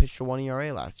he pitched a 1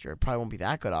 ERA last year. It probably won't be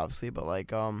that good, obviously, but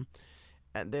like, and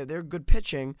they're good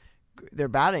pitching. Their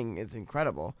batting is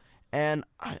incredible, and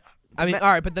all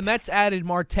right, but the Mets added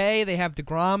Marte. They have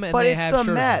DeGrom, and but they it's have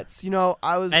the Scherzer. Mets. You know,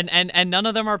 I was And none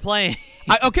of them are playing.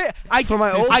 For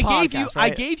my old podcast, I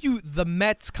right? gave you the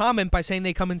Mets comment by saying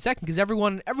they come in second because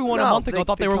everyone a No, month ago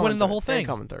thought they were come winning in the third. whole thing. They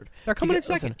come in third. They're coming in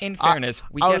Listen, second. In fairness,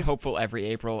 we I get was- hopeful every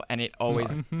April, and it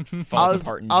always falls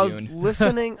apart in I was June.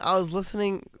 listening.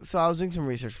 So I was doing some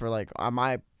research for like on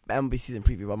my MLB season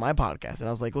preview on my podcast, and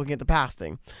I was like looking at the past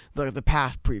thing, look at the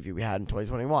past preview we had in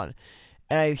 2021,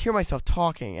 and I hear myself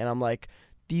talking, and I'm like,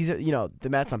 these are, the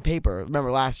Mets on paper.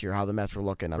 Remember last year how the Mets were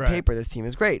looking on paper? This team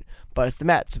is great, but it's the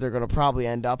Mets, so they're going to probably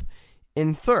end up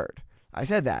in third. I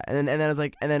said that, and then I was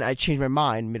like, and then I changed my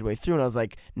mind midway through, and I was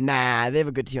like, nah, they have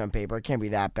a good team on paper. It can't be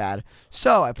that bad.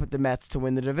 So I put the Mets to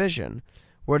win the division.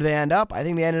 Where did they end up? I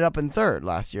think they ended up in third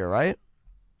last year, right?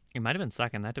 It might have been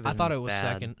second. That division I thought it was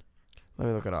bad. second. Let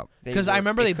me look it up. Because I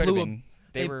remember they blew them.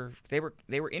 They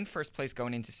were in first place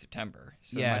going into September,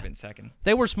 so it might have been second.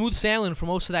 They were smooth sailing for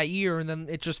most of that year, and then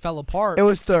it just fell apart. It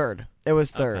was third.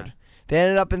 Okay. They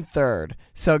ended up in third.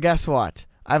 So guess what?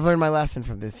 I've learned my lesson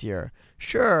from this year.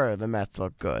 Sure, the Mets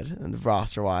look good, and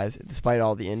roster-wise, despite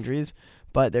all the injuries,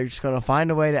 but they're just going to find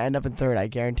a way to end up in third. I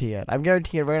guarantee it. I'm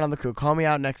guaranteeing it right on the coup. Call me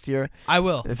out next year. I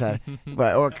will.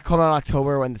 Or call me out in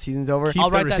October when the season's over. I'll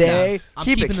write that They down. I'm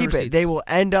keep keeping the it. receipts. They will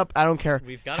end up. I don't care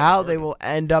We've got it how they recorded. will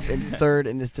end up in third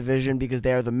in this division because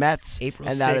they are the Mets, April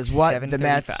and that 6th, is what the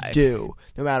Mets 7:35. do.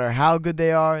 No matter how good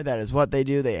they are, that is what they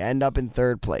do. They end up in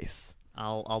third place.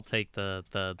 I'll take the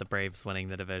Braves winning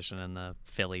the division and the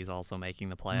Phillies also making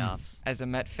the playoffs. As a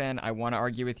Met fan, I want to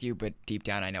argue with you, but deep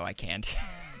down, I know I can't.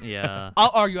 Yeah.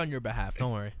 I'll argue on your behalf.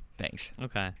 Don't worry. Thanks.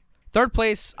 Okay. Third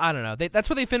place, I don't know.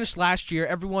 That's where they finished last year.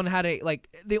 Everyone had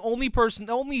the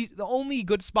only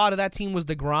good spot of that team was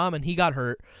DeGrom, and he got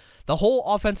hurt. The whole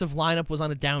offensive lineup was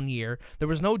on a down year. There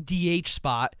was no DH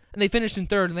spot, and they finished in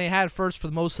third, and they had first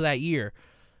for most of that year.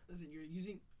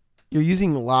 You're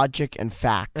using logic and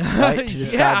facts, right, to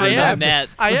describe I the am.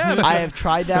 Mets. Mets. I am. I have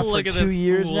tried that for Look at 2 this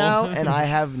years fool. now, and I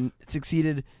have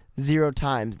succeeded 0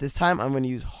 times. This time, I'm going to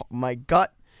use my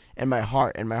gut and my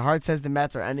heart. And my heart says the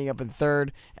Mets are ending up in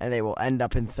third, and they will end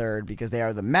up in third because they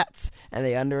are the Mets, and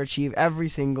they underachieve every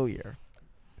single year.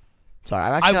 Sorry,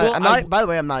 I'm actually by the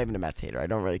way, I'm not even a Mets hater. I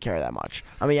don't really care that much.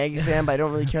 I'm a Yankees fan, but I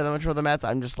don't really care that much for the Mets.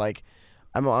 I'm just like,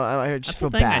 I just That's feel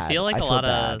the thing. bad. I feel like I a feel lot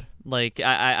bad. of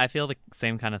I feel the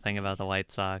same kind of thing about the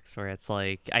White Sox, where it's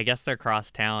like I guess they're cross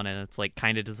town, and it's like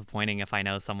kind of disappointing if I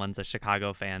know someone's a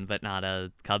Chicago fan but not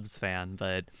a Cubs fan.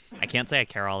 But I can't say I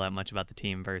care all that much about the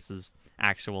team versus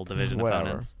actual division Whatever.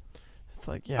 opponents. It's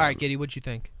like, yeah. All right, Giddy, what'd you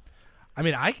think? I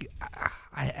mean, I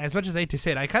as much as I hate to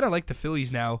say it, I kind of like the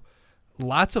Phillies now.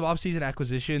 Lots of offseason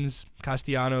acquisitions: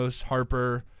 Castellanos,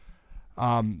 Harper.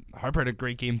 Harper had a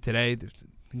great game today.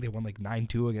 I think they won like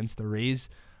 9-2 against the Rays.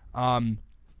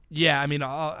 Yeah, I mean,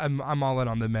 I'm all in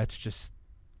on the Mets just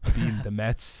being the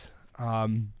Mets.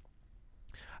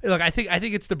 Look, I think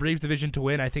it's the Braves division to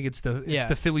win. I think it's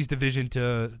the Phillies division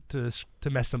to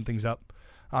mess some things up.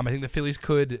 I think the Phillies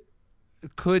could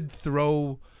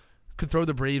throw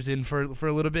the Braves in for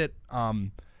a little bit.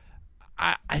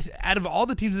 I out of all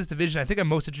the teams in this division, I think I'm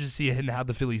most interested to see how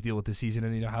the Phillies deal with this season,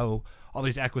 and how all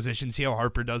these acquisitions, see how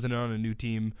Harper does it on a new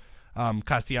team.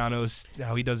 Castellanos,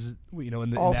 how he does, in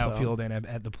the Also- outfield and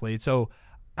at the plate. So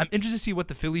I'm interested to see what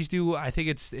the Phillies do. I think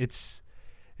it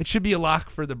should be a lock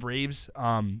for the Braves,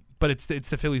 but it's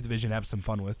the Phillies division to have some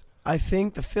fun with. I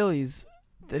think the Phillies,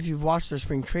 if you've watched their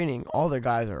spring training, all their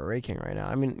guys are raking right now.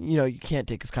 I mean, you can't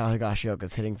take Kyle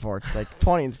Higashioka's hitting for like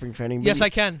 20 in spring training. Yes, I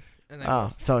can.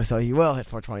 And so he will hit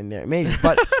 420 in there, maybe.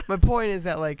 But my point is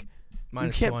that like you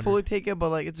can't 200. fully take it, but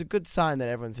like it's a good sign that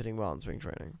everyone's hitting well in spring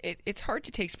training. It's hard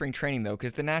to take spring training though,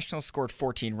 because the Nationals scored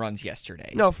 14 runs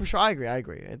yesterday. No, for sure, I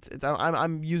agree.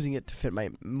 I'm using it to fit my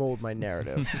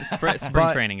narrative.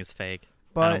 Spring training is fake.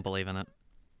 But I don't believe in it.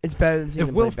 It's better than seeing If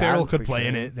him Will play bad Ferrell in could spring play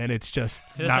in training. it, then it's just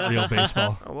not real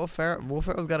baseball. Will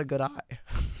Ferrell's got a good eye.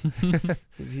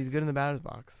 He's good in the batter's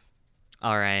box.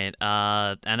 All right,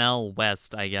 NL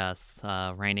West, I guess.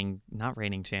 Not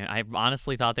reigning champ. I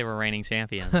honestly thought they were reigning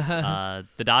champions.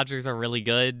 The Dodgers are really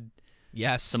good.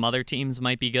 Yes. Some other teams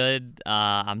might be good.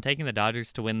 I'm taking the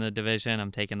Dodgers to win the division.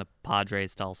 I'm taking the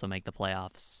Padres to also make the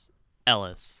playoffs.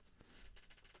 Ellis.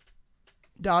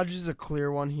 Dodgers is a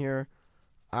clear one here.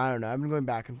 I don't know. I've been going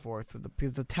back and forth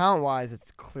because the talent-wise,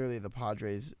 it's clearly the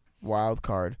Padres wild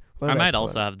card. I might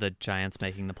also have the Giants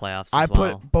making the playoffs I as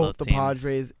well. put both the teams.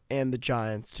 Padres and the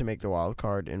Giants to make the wild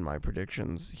card in my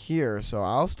predictions here, so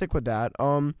I'll stick with that.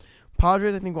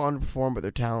 Padres I think will underperform, but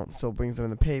their talent still brings them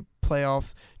in the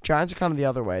playoffs. Giants are kind of the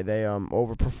other way. They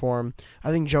overperform.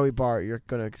 I think Joey Bart, you're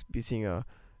gonna be seeing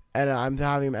I'm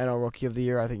having him NL Rookie of the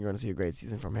Year. I think you're going to see a great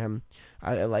season from him.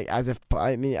 I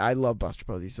love Buster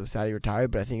Posey. So sad he retired,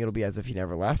 but I think it'll be as if he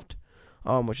never left,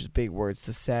 which is big words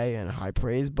to say and high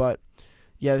praise. But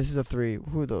yeah, this is a 3.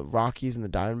 Who are the Rockies and the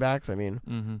Diamondbacks? I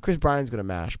mean, Chris Bryant's going to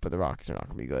mash, but the Rockies are not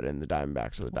going to be good, and the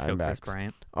Diamondbacks are the Let's Diamondbacks. go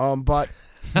Chris Bryant. But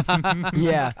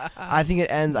yeah, I think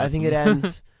it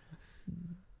ends.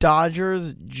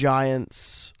 Dodgers,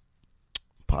 Giants,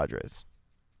 Padres.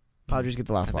 Padres get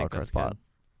the last wild card spot.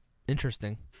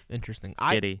 Interesting.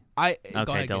 Giddy. Go Okay,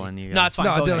 ahead, Dylan, Giddy. you go. No, it's fine.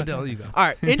 No, Go ahead. Dylan, you go. All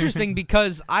right, interesting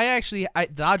because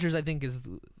Dodgers I think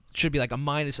should be like a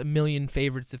minus a million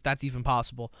favorites if that's even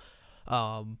possible.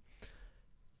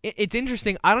 It's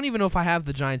interesting. I don't even know if I have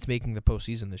the Giants making the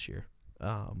postseason this year.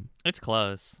 It's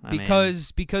close.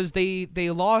 Because they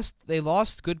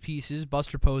lost good pieces.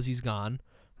 Buster Posey's gone,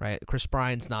 right? Chris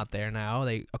Bryant's not there now.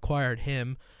 They acquired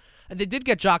him, and they did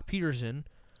get Jock Peterson.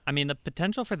 I mean, the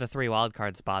potential for the 3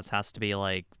 wildcard spots has to be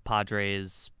like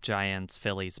Padres, Giants,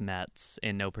 Phillies, Mets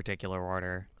in no particular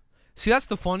order. See, that's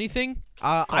the funny thing.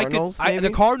 Cardinals, the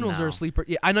Cardinals are a sleeper.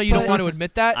 Yeah, I know you don't want to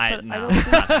admit that. I know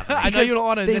I know you don't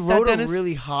want to They admit that, rode a Dennis.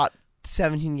 really hot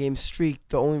 17-game streak.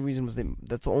 The only reason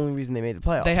that's the only reason they made the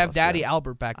playoffs. They have last Daddy year.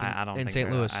 Albert back I don't in think St.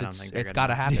 they're- Louis. I don't think they're It's gonna-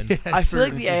 got to happen. Yeah, I feel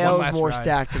like for the one AL is last more ride.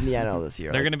 stacked than the NL this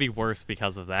year. They're going to be worse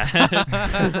because of that.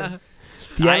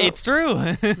 The NL It's true.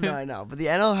 No, I know, but the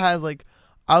NL has like,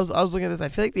 I was looking at this. I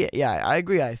feel like I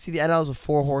agree. I see the NL as a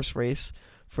 4-horse race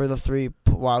for the 3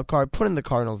 wild card. Putting the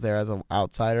Cardinals there as an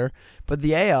outsider, but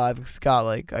the AL I've got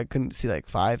like I couldn't see like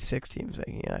 5-6 teams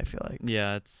making it. I feel like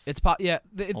Yeah, it's It's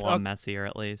a lot messier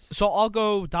at least. So I'll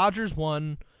go Dodgers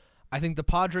 1. I think the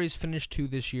Padres finished 2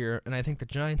 this year, and I think the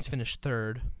Giants finished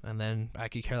 3rd. And then I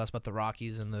could care less about the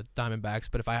Rockies and the Diamondbacks.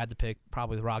 But if I had to pick,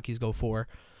 probably the Rockies go 4,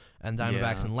 and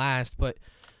Diamondbacks in last. But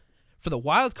for the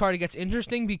wild card, it gets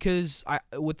interesting because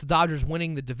with the Dodgers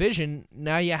winning the division,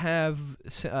 now you have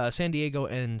San Diego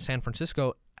and San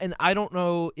Francisco, and I don't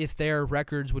know if their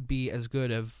records would be as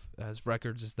good as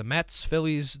records as the Mets,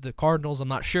 Phillies, the Cardinals. I'm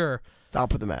not sure.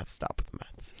 Stop with the Mets.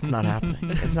 It's not happening.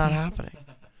 It's not happening.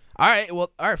 All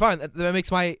right, fine. That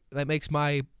makes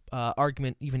my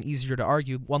argument even easier to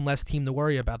argue. One less team to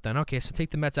worry about then. Okay, so take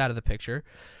the Mets out of the picture.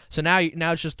 So now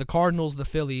it's just the Cardinals, the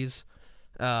Phillies,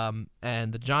 and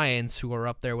the Giants who are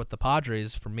up there with the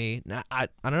Padres for me. Now, I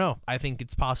don't know. I think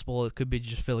it's possible it could be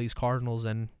just Phillies, Cardinals,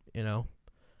 and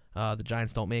the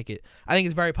Giants don't make it. I think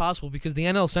it's very possible because the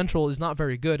NL Central is not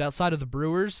very good outside of the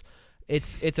Brewers.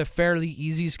 It's a fairly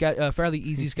easy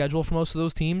schedule for most of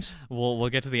those teams. We'll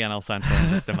get to the NL Central in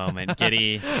just a moment.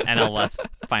 Giddy, NL West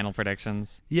final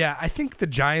predictions. Yeah, I think the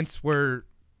Giants were,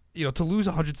 to lose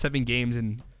 107 games,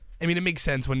 and I mean it makes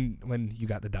sense when you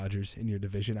got the Dodgers in your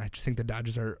division. I just think the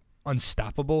Dodgers are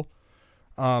unstoppable.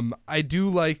 I do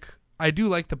like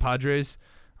the Padres,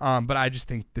 but I just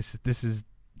think this is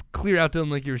clear out, Dylan,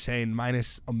 like you were saying,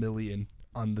 minus $1 million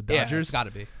on the Dodgers. Yeah, it's got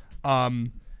to be.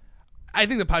 I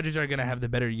think the Padres are going to have the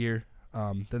better year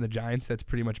than the Giants. That's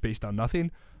pretty much based on nothing.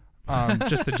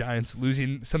 Just the Giants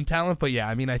losing some talent. But, yeah,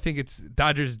 I mean, I think it's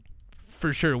Dodgers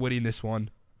for sure winning this one.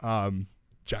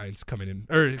 Giants coming in.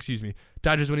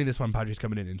 Dodgers winning this one, Padres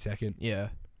coming in second. Yeah.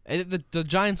 And the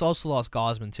Giants also lost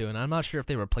Gosman, too, and I'm not sure if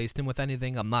they replaced him with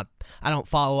anything. I don't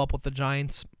follow up with the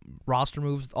Giants roster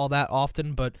moves all that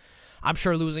often, but I'm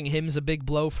sure losing him is a big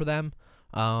blow for them.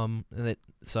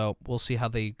 So we'll see how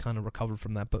they kind of recover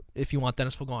from that. But if you want,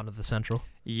 Dennis, we'll go on to the Central.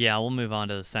 Yeah, we'll move on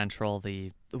to the Central,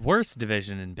 the worst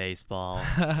division in baseball,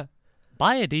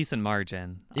 by a decent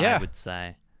margin, yeah. I would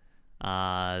say.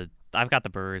 I've got the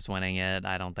Brewers winning it.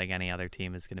 I don't think any other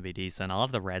team is going to be decent. I'll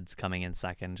have the Reds coming in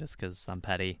second just because I'm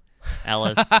petty.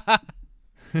 Ellis.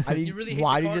 Why do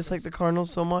you dislike the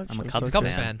Cardinals so much? I'm a Cubs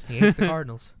Cubs fan. He hates the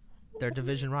Cardinals. They're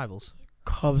division rivals.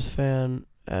 Cubs fan,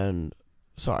 but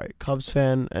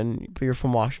you're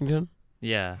from Washington?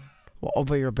 Yeah. Well,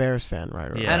 but you're a Bears fan,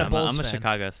 right? Yeah, And a Bulls I'm a fan.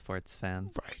 Chicago sports fan.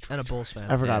 Right. And a Bulls fan.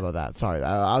 I forgot Yeah. about that. Sorry,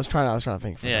 I was trying to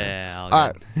think. For a second. Yeah.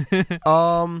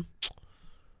 All right.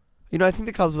 I think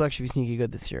the Cubs will actually be sneaky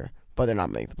good this year, but they're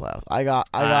not making the playoffs.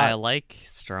 I like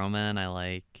Stroman. I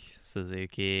like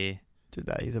Suzuki. Dude,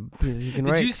 that he can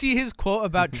Did rake. you see his quote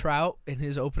about Trout in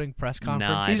his opening press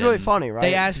conference? I He's really didn't. funny, right?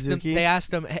 They asked Suzuki?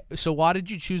 him, hey, so why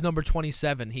did you choose number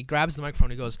 27? He grabs the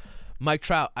microphone. He goes, Mike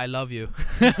Trout, I love you.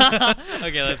 Okay,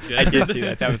 that's good. I did see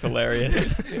that. That was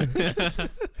hilarious. It could be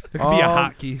a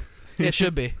hotkey. It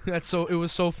should be. It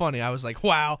was so funny. I was like,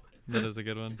 wow. That is a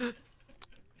good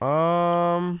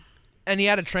one. And he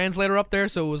had a translator up there,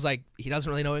 so it was like he doesn't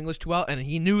really know English too well, and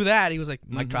he knew that. He was like,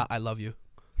 Mike Trout, I love you.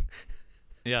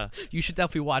 Yeah. You should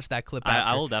definitely watch that clip.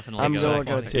 I will definitely I'm go gonna with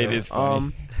look at it too. It is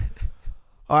funny.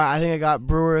 All right, I think I got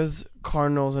Brewers,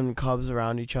 Cardinals, and Cubs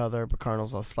around each other, but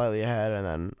Cardinals are slightly ahead, and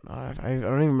then I don't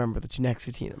even remember the two next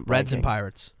two teams. Reds and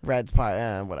Pirates. Reds,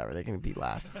 whatever. They can be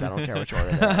last. I don't care which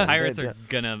order they're in. Pirates are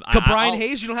gonna. To Brian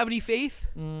Hayes, you don't have any faith?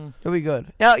 It'll be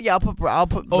good. Yeah. I'll put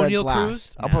Reds O'Neal last.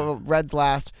 Cruz? I'll put Reds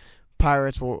last.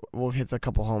 Pirates will hit a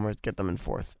couple homers, get them in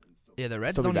fourth. Yeah, the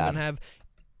Reds Still be don't even bad. have.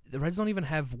 The Reds don't even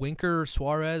have Winker,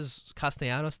 Suarez,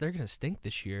 Castellanos. They're gonna stink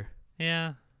this year.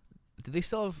 Yeah. Do they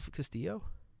still have Castillo?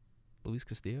 Luis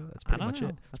Castillo? That's I pretty don't much know.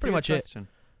 it. That's pretty a much good it. question.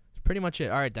 Pretty much it.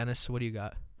 All right, Dennis, what do you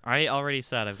got? I already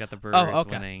said I've got the Brewers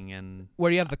okay. winning and Where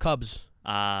do you have the Cubs?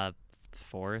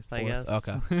 fourth, I guess.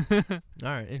 Okay. All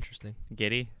right, interesting.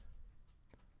 Giddy.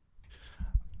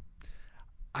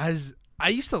 I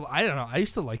used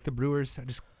to like the Brewers. I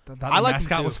just thought the I like them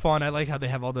mascot too. was fun. I like how they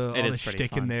have all the It is pretty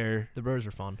shtick in fun. their The Brewers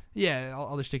are fun.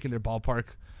 all the shtick in their ballpark.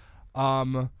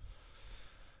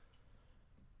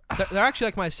 They're actually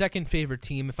like my second favorite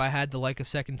team if I had to like a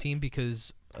second team,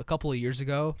 because a couple of years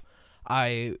ago,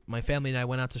 my family and I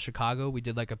went out to Chicago. We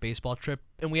did like a baseball trip,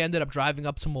 and we ended up driving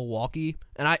up to Milwaukee,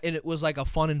 and it was like a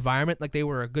fun environment. Like they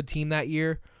were a good team that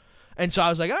year. And so I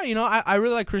was like, I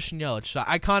really like Christian Yelich. So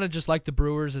I kind of just like the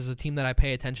Brewers as a team that I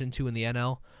pay attention to in the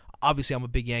NL. Obviously, I'm a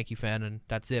big Yankee fan, and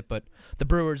that's it. But the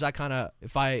Brewers, I kind of,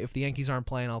 if the Yankees aren't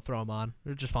playing, I'll throw them on.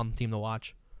 They're just a fun team to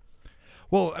watch.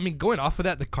 Well, I mean, going off of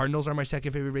that, the Cardinals are my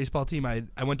second favorite baseball team. I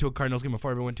went to a Cardinals game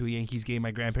before I ever went to a Yankees game.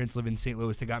 My grandparents live in St.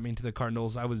 Louis. They got me into the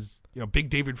Cardinals. I was, big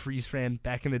David Freese fan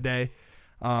back in the day.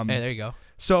 Hey, there you go.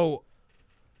 So,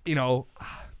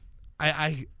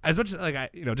 I as much as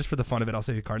just for the fun of it, I'll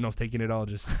say the Cardinals taking it all,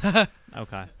 just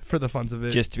Okay. for the funs of it.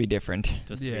 Just to be different.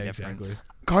 Just to be different. exactly.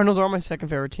 Cardinals are my second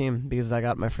favorite team because I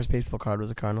got my first baseball card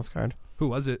was a Cardinals card. Who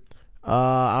was it?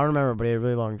 I don't remember, but he had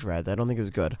really long dreads. I don't think it was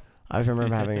good. I just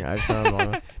remember him having. I just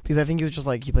remember him because I think he was just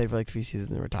like he played for like 3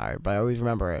 seasons and retired. But I always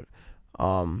remember it. I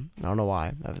don't know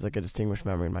why. That was like a distinguished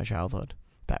memory in my childhood.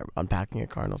 Unpacking a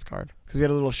Cardinals card because we had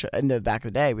a little in the back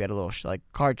of the day. We had a little like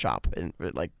card shop and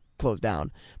like closed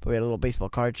down, but we had a little baseball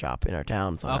card shop in our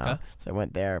town somehow. Okay. So I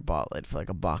went there, bought it for like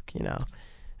 $1.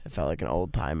 It felt like an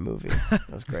old time movie.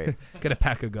 It was great. Get a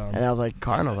pack of gum. And I was like,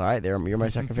 Cardinals, all right, you're my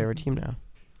second favorite team now.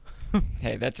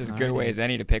 Hey, that's as good a way as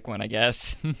any to pick one, I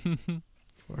guess.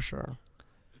 For sure.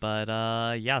 But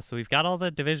so we've got all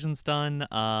the divisions done.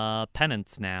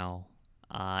 Pennants now.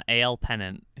 AL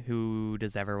pennant. Who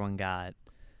does everyone got?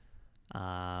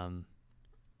 I'm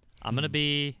gonna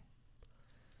be.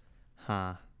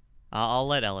 I'll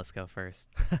let Ellis go first.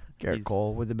 Garrett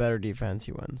Cole with the better defense,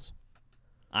 he wins.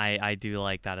 I do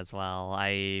like that as well.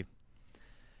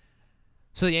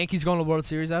 So the Yankees going to the World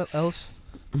Series, Ellis?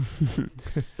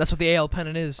 That's what the AL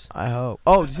pennant is. I hope.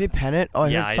 Oh, did you say pennant? Oh,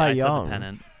 I heard Cy I Young. said the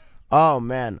pennant. Oh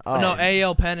man. Oh. No,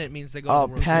 AL pennant means they go to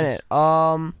the World pennant.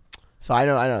 Series. So I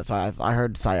know. So I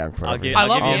heard Cy Young for. I'll give I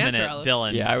love you the a answer, minute, Ellis.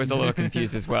 Dylan. Yeah, I was a little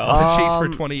confused as well. The chase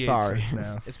for 28 sorry. cents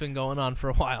now. It's been going on for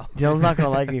a while. Dylan's not gonna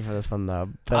like me for this one though.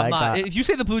 But I'm not. If you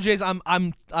say the Blue Jays,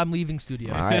 I'm leaving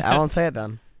studio. All right, I won't say it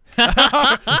then.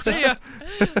 See ya.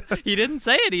 He didn't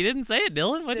say it.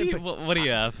 Dylan. What do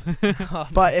you have?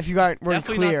 But if you weren't Definitely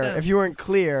not clear, them. if you weren't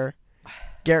clear,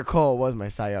 Garrett Cole was my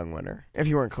Cy Young winner, if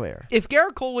you weren't clear. If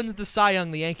Garrett Cole wins the Cy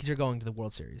Young, the Yankees are going to the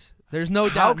World Series. There's no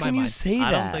doubt How in my can you mind. say that?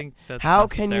 I don't think that's How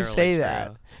can you necessarily say true.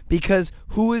 that? Because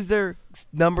who is their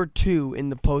number 2 in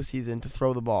the postseason to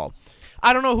throw the ball?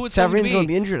 I don't know who it's going Severin's to going to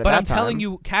be injured at but that I'm telling time.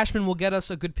 you, Cashman will get us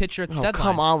a good pitcher at the deadline.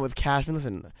 Come on with Cashman.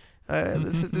 Listen,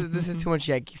 this is too much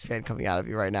Yankees fan coming out of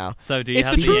you right now. So do you It's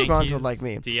have the the truth. Yankees? Disgruntled like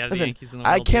me. Do you have Listen, the Yankees in the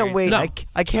I World can't Series? wait. No.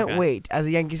 I can't Okay. wait. As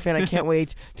a Yankees fan, I can't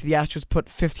wait till the Astros put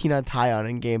 15 on Tyon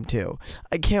in Game 2.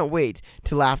 I can't wait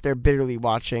to laugh there bitterly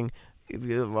watching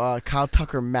Kyle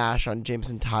Tucker mash on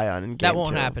Jameson Tyon in Game 2. That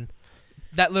won't happen.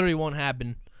 That literally won't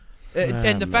happen.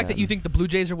 And the fact that you think the Blue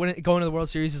Jays are going to the World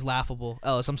Series is laughable,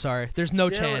 Ellis. I'm sorry. There's no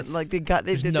chance. Like they're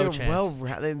no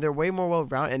chance. they're way more well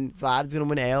rounded, and Vlad's gonna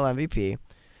win AL MVP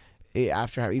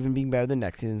after even being better than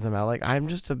next season somehow. Like I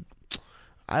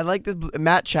like this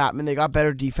Matt Chapman. They got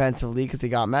better defensively because they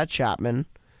got Matt Chapman.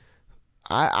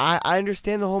 I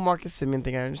understand the whole Marcus Semien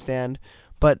thing. I understand,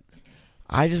 but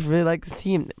I just really like this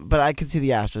team. But I could see the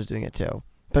Astros doing it too.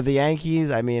 But the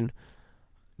Yankees, I mean,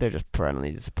 they're just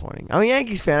perennially disappointing. I'm a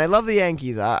Yankees fan. I love the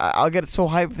Yankees. I'll get so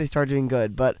hyped if they start doing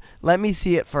good. But let me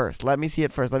see it first. Let me see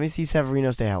Severino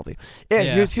stay healthy. Yeah.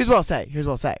 Here's what I'll say.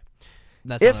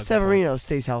 That's If not a good Severino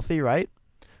stays healthy, right,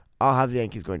 I'll have the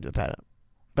Yankees going to the pennant.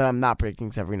 But I'm not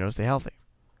predicting Severino to stay healthy.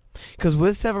 Because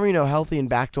with Severino healthy and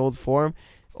back to old form,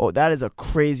 that is a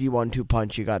crazy 1-2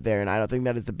 punch you got there. And I don't think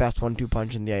that is the best 1-2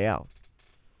 punch in the AL.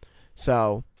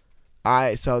 But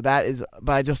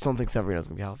I just don't think Severino's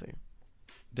going to be healthy.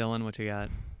 Dylan, what you got?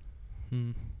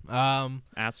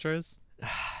 Astros?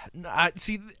 I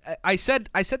said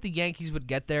the Yankees would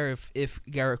get there if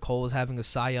Garrett Cole was having a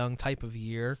Cy Young type of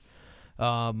year,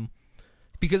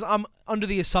 because I'm under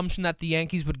the assumption that the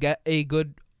Yankees would get a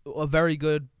very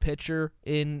good pitcher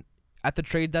at the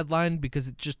trade deadline, because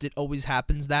it always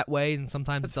happens that way, and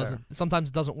sometimes it doesn't. Sometimes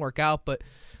it doesn't work out, but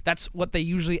that's what they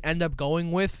usually end up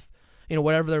going with.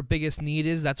 Whatever their biggest need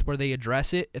is, that's where they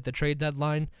address it at the trade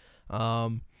deadline.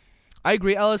 I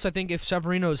agree, Ellis. I think if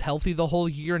Severino is healthy the whole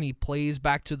year and he plays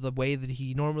back to the way that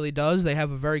he normally does, they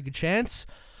have a very good chance.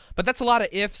 But that's a lot of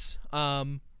ifs.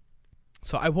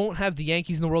 So I won't have the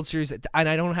Yankees in the World Series, and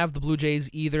I don't have the Blue Jays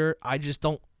either. I just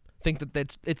don't think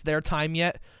that it's their time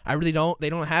yet. I really don't. They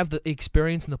don't have the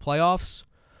experience in the playoffs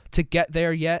to get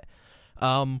there yet.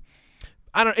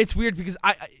 It's weird because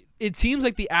it seems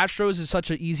like the Astros is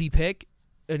such an easy pick,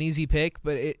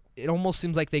 but it almost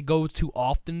seems like they go too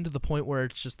often to the point where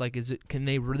it's just like, can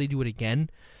they really do it again?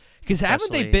 Because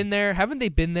haven't they been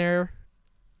there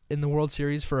in the World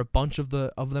Series for a bunch of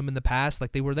them in the past?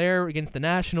 Like they were there against the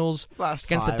Nationals,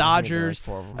 against the Dodgers,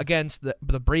 against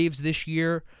the Braves this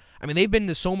year. I mean, they've been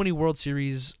to so many World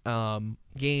Series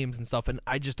games and stuff, and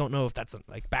I just don't know if that's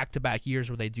like back-to-back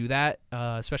years where they do that,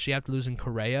 especially after losing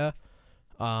Correa.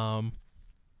 I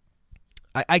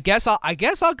guess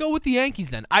I'll go with the Yankees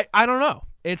then. I don't know.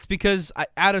 It's because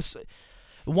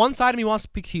one side of me wants to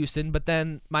pick Houston, but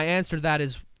then my answer to that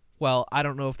is, well, I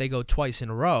don't know if they go twice in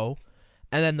a row.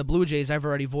 And then the Blue Jays, I've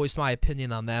already voiced my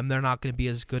opinion on them. They're not going to be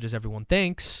as good as everyone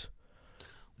thinks.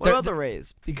 What about the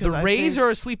Rays? Because the Rays are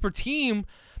a sleeper team,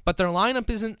 but their lineup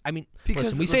isn't. I mean,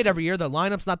 listen, we say it every year. Their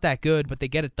lineup's not that good, but they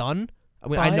get it done. I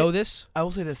mean, I know this. I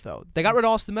will say this though. They got rid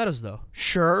of Austin Meadows though.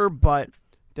 Sure, but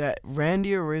that Randy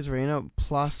Arozarena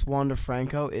plus Wander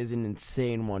Franco is an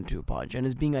insane 1-2 punch, and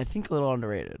is being, I think, a little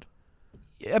underrated.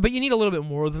 Yeah, but you need a little bit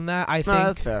more than that. I think. No,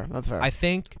 that's fair. That's fair. I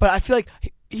think. But I feel like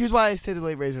here's why I say the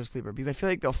late Rays are a sleeper, because I feel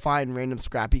like they'll find random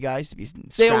scrappy guys to be scrappy.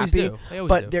 They always do.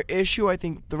 But their issue, I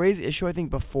think, the Rays' issue, I think,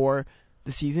 before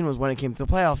the season was when it came to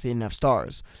the playoffs, they didn't have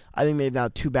stars. I think they have now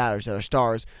 2 batters that are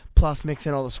stars, plus mix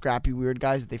in all the scrappy weird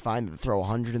guys that they find that throw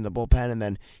 100 in the bullpen and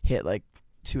then hit like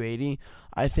 280.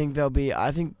 I think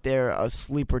they're a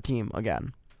sleeper team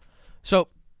again. So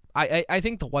I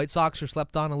think the White Sox are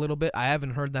slept on a little bit. I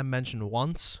haven't heard them mentioned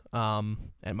once, and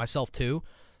myself too.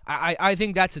 I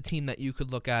think that's a team that you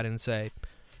could look at and say,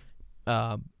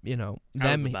 them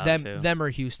or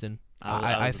Houston.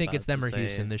 I think it's them or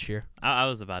Houston this year. I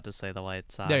was about to say the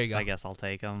White Sox. There you go. I guess I'll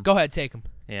take them. Go ahead, take them.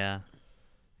 Yeah.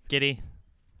 Giddy?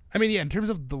 I mean, yeah, in terms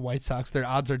of the White Sox, their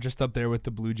odds are just up there with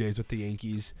the Blue Jays, with the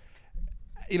Yankees.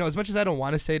 As much as I don't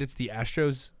want to say it's the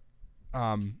Astros,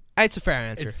 it's a fair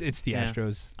answer. It's the Astros.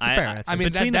 It's a fair answer. I mean,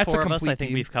 between that's the four a of us, I think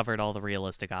team. we've covered all the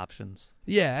realistic options.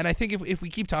 Yeah, and I think if we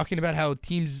keep talking about how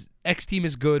X team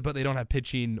is good but they don't have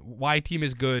pitching, Y team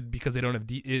is good because they don't have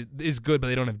is good but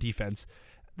they don't have defense.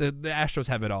 The Astros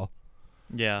have it all.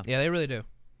 Yeah. Yeah, they really do.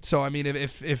 So I mean,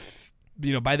 if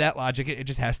by that logic, it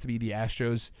just has to be the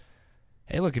Astros.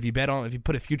 Hey, look, if you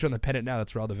put a future on the pennant now,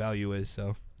 that's where all the value is.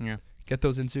 So yeah, get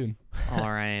those in soon.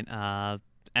 All right,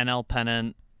 NL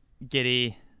pennant.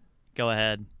 Giddy, go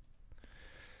ahead.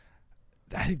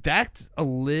 That's a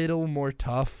little more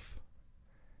tough.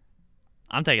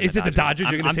 I'm taking Is the it the Dodgers.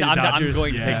 Dodgers? You're going to say the Dodgers? I'm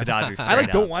going to take the Dodgers I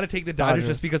straight don't up. want to take the Dodgers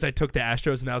just because I took the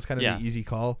Astros, and that was kind of the easy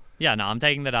call. Yeah, no, I'm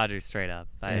taking the Dodgers straight up.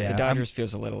 The Dodgers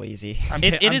feels a little easy.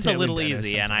 It is a little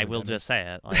easy, and I will just say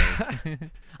it. Like,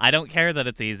 I don't care that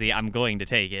it's easy. I'm going to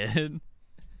take it. I'm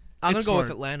going to go with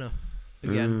Atlanta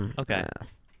again. Okay. Yeah.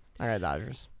 I got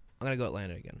Dodgers. I'm going to go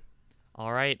Atlanta again.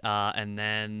 All right, and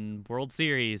then World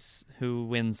Series. Who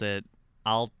wins it?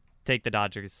 I'll take the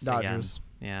Dodgers again.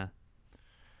 Yeah.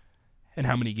 And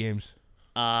how many games?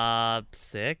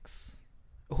 6.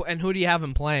 And who do you have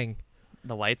him playing?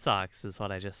 The White Sox is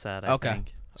what I just said. I think. Okay.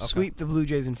 Sweep the Blue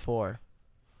Jays in 4.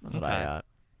 That's what I got.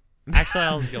 Actually,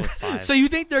 I'll go with 5. So you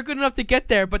think they're good enough to get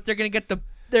there, but they're gonna get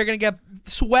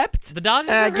swept? The Dodgers.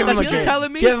 Give That's them a what you're game.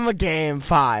 telling me? Give them a game.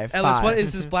 5. Ellis, 5. what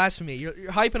is this blasphemy? You're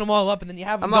hyping them all up, and then you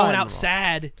have them I'm not going hyping out them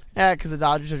sad. Yeah, because the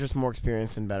Dodgers are just more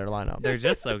experienced and better lineup. They're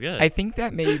just so good. I think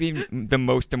that may be the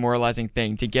most demoralizing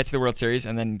thing, to get to the World Series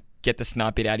and then get the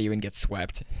snot beat out of you and get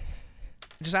swept.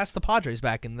 Just ask the Padres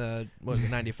back in the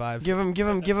 95. Give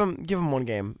them one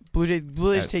game. Blue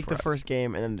Jays take the froze. first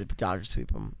game, and then the Dodgers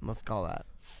sweep them. Let's call that.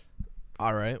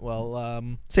 All right.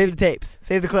 Well, Save the tapes.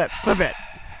 Save the clip. Clip it.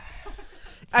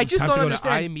 I just Time don't to go to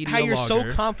understand iMedia how you're so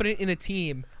Logger. confident in a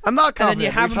team, I'm not and confident. then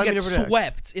you have them You're get trying to predict.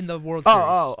 swept in the World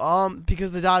Series.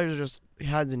 Because the Dodgers are just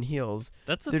heads and heels.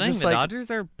 That's the They're thing. just The like- Dodgers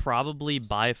are probably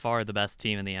by far the best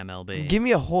team in the MLB. Give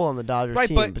me a hole on the Dodgers Right,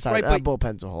 team. but- Besides right, that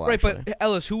bullpen's a hole. Right, actually. but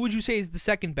Ellis, who would you say is the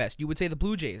second best? You would say the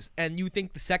Blue Jays, and you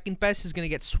think the second best is going to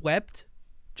get swept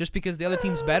just because the other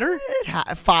team's better?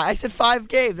 I said 5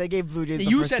 games. They gave Blue Jays the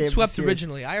You first said game of the swept series.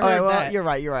 originally. I All right, heard well, that. you're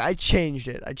right. I changed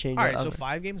it. All it. right, so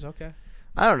 5 games, okay.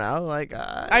 I don't know. Like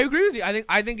I agree with you.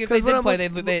 I think if 'Cause they when did I'm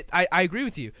play, like- I agree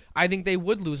with you. I think they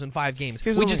would lose in 5 games.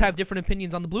 Here's We what just I'm- have different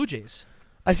opinions on the Blue Jays.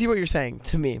 I see what you're saying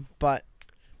to me, but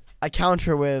I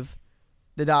counter with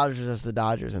the Dodgers are just the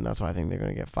Dodgers, and that's why I think they're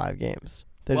going to get 5 games.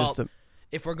 They're Well, just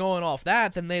if we're going off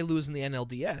that, then they lose in the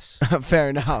NLDS. fair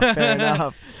enough. Fair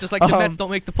enough. Just like the Mets don't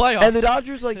make the playoffs. And the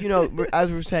Dodgers, like, as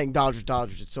we were saying,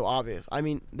 Dodgers, it's so obvious. I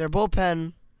mean, their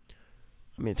bullpen,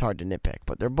 it's hard to nitpick,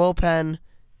 but their bullpen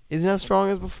isn't as strong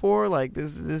as before. Like,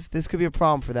 this could be a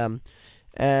problem for them.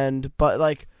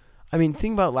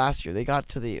 Think about last year. They got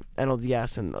to the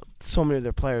NLDS, and so many of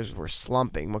their players were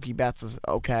slumping. Mookie Betts was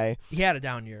okay. he had a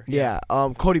down year. Yeah.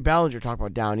 Cody Bellinger talked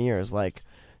about down years. Like,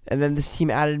 and then this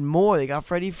team added more. They got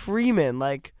Freddie Freeman.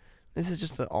 Like, this is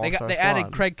just an all-star They squad.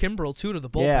 added Craig Kimbrell too to the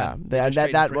bullpen. Yeah, They just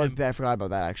traded that for was. him. I forgot about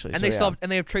that actually. And So, they yeah.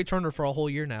 they have Trey Turner for a whole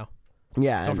year now.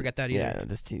 Yeah, Don't forget that either. Yeah,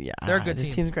 this team. Yeah, They're a good this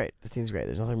team. team's great. This team's great.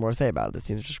 There's nothing more to say about it. This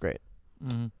team's just great.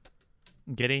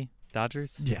 Mm-hmm. Giddy,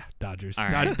 Dodgers. Yeah, Dodgers. All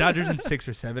right. Dodgers in 6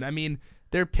 or 7. I mean,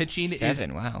 their pitching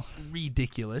 7, wow. is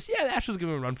ridiculous. Yeah, the Astros give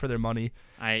them a run for their money.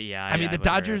 I the would agree with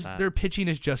Dodgers, that. their pitching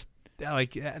is just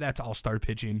like that's all-star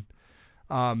pitching.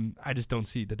 I just don't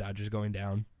see the Dodgers going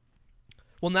down.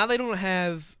 Well, now they don't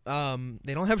have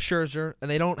Scherzer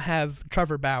and they don't have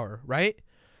Trevor Bauer, right?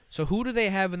 So who do they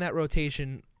have in that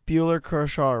rotation? Bueller,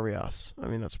 Kershaw, Rios. I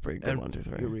mean, that's a pretty good. And 1, 2,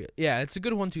 3. Yeah, it's a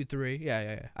good 1, 2, 3.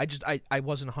 Yeah. I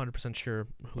wasn't 100% sure.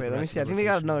 Who Wait, the let me rest see. of I the think they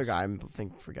got rotation another was. guy.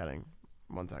 I'm forgetting.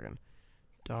 1 second.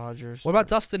 Dodgers. What about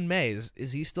Dustin May?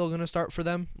 Is he still going to start for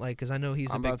them? Like, because I know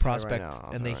he's I'm a about big to tell you right prospect, now.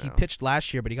 and I'll tell he you right now. pitched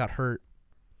last year, but he got hurt.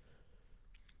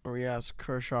 Rios,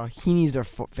 Kershaw. He needs their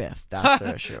 5th. That's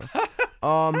their issue.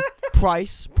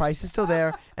 Price is still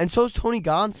there, and so is Tony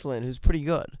Gonsolin, who's pretty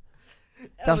good.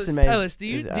 Dustin May. Ellis,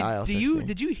 is IL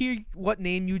did you hear what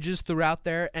name you just threw out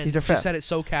there and He's their just 5th. said it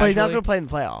so casually? But he's not going to play in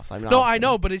the playoffs. No, I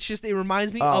know, but it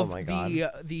reminds me Oh of my God.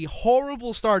 the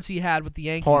horrible starts he had with the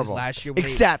Yankees Horrible. last year. When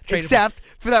Except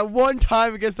for that one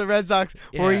time against the Red Sox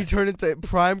where Yeah. he turned into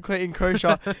prime Clayton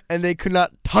Kershaw and they could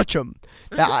not touch him.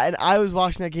 And I was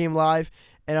watching that game live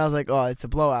and I was like, oh, it's a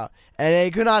blowout. And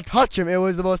they could not touch him. It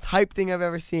was the most hype thing I've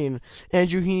ever seen.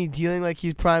 Andrew Heaney dealing like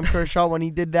he's prime Kershaw when he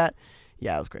did that.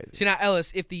 Yeah, it was crazy. See now,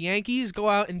 Ellis, if the Yankees go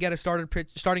out and get a starting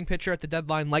pitcher at the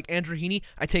deadline like Andrew Heaney,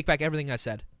 I take back everything I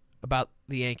said about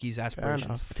the Yankees' aspirations.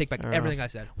 enough. I take back Fair everything enough. I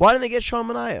said. Why didn't they get Sean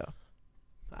Manaea?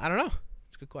 I don't know.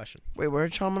 It's a good question. Wait, where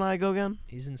did Sean Manaea go again?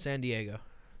 He's in San Diego.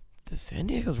 The San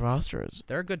Diego's roster is.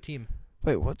 They're a good team.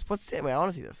 Wait, wait, I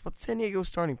want to see this. What's San Diego's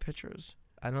starting pitchers?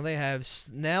 I know they have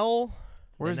Snell.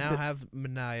 Where's they now the- have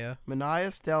Manaea.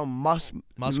 Manaea, Snell,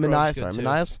 Musgrove's Manaea, good too.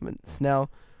 Manaea, Snell,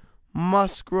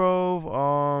 Musgrove.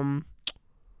 1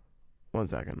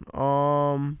 second.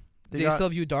 Do they still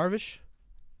have you, Darvish?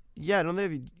 Yeah, don't they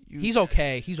have you? He's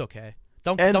okay. He's okay.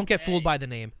 Don't get fooled by the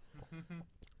name.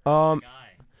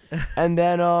 And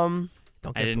then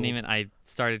Don't I get didn't fooled. even. I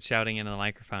started shouting into the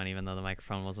microphone even though the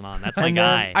microphone wasn't on. That's my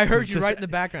guy. I heard you Just- right in the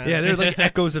background. Yeah, they're like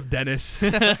echoes of Dennis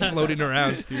floating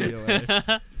around Studio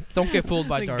A. Don't get fooled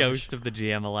by the Darvish. ghost of the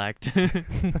GM elect.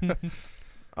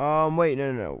 Wait,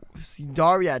 no.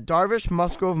 Darvish,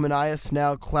 Musgrove, Manaea,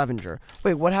 Snell, Clevenger.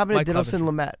 Wait, what happened Mike to Diddleson,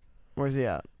 Clevenger. Lamet? Where's he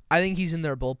at? I think he's in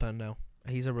their bullpen now.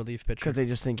 He's a relief pitcher. Because they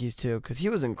just think he's too. Because he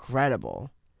was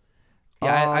incredible.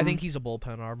 Yeah, I think he's a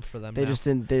bullpen arm for them. They now. just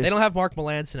didn't. They don't have Mark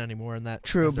Melanson anymore in that.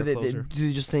 True, as their but closer. do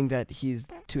you just think that he's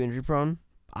too injury prone?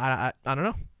 I don't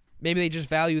know. Maybe they just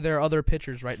value their other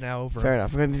pitchers right now over. Fair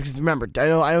enough. Because remember, I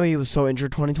know he was so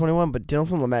injured 2021, but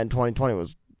Diddleson Lamet in 2020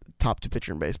 was top 2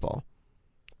 pitcher in baseball,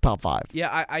 top 5.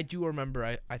 Yeah, I do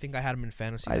remember. I think I had him in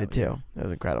fantasy. I that did year. too. That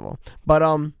was incredible. But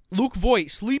Luke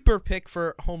Voigt, sleeper pick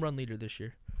for home run leader this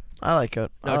year. I like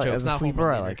it. No joke, As a not home sleeper,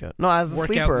 run I leader. like it. No, as a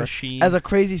Workout sleeper, machine. as a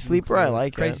crazy sleeper, I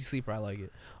like Crazy it. sleeper, I like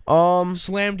it. But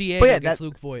Slam Diego yeah, against that-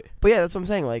 Luke Voigt. But yeah, that's what I'm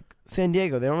saying. Like San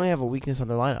Diego, they only have a weakness on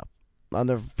their lineup, on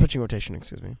their pitching rotation.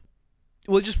 Excuse me.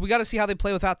 Well, we got to see how they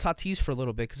play without Tatis for a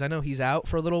little bit because I know he's out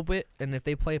for a little bit, and if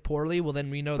they play poorly, well, then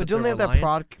we know But that don't they they're have that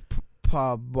reliant.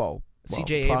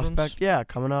 CJ prospect? Abrams? Yeah,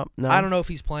 coming up. No, I don't know if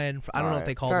he's playing. I don't know if Alright,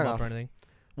 they called fair him up or enough. anything.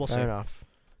 We'll Fair see. enough.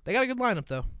 They got a good lineup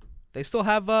though. They still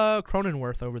have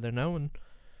Cronenworth over there, no? And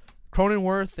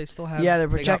Cronenworth, they still have. Yeah, their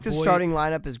they got projected Voigt. starting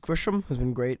lineup is Grisham, who's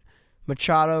been great,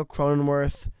 Machado,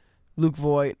 Cronenworth, Luke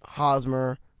Voigt,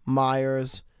 Hosmer,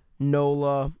 Myers,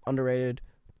 Nola, underrated.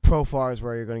 Profar is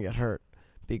where you're going to get hurt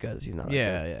because he's not. that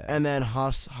Yeah, good. yeah. And then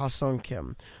Ha-Sung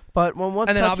Kim. But once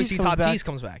And then Tatis obviously comes Tatis back,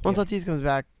 comes back. once yeah. Tatis comes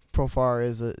back, Profar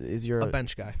is your A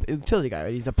bench guy. utility guy.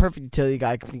 Right? He's a perfect utility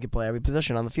guy because he can play every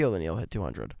position on the field and he'll hit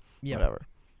 200. Yeah, Whatever.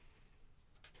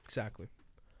 exactly.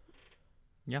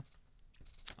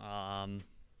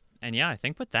 And yeah, I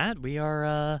think with that we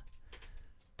are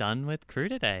done with crew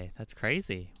today. That's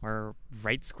crazy. We're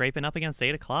right scraping up against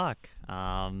 8 o'clock.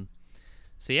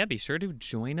 So yeah, be sure to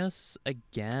join us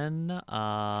again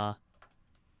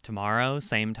tomorrow,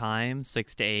 same time,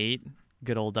 6 to 8.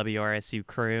 Good old WRSU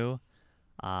crew.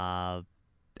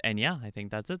 And yeah, I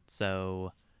think that's it.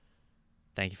 So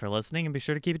thank you for listening, and be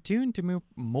sure to keep it tuned to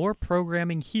more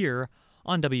programming here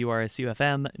on WRSU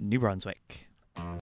FM New Brunswick.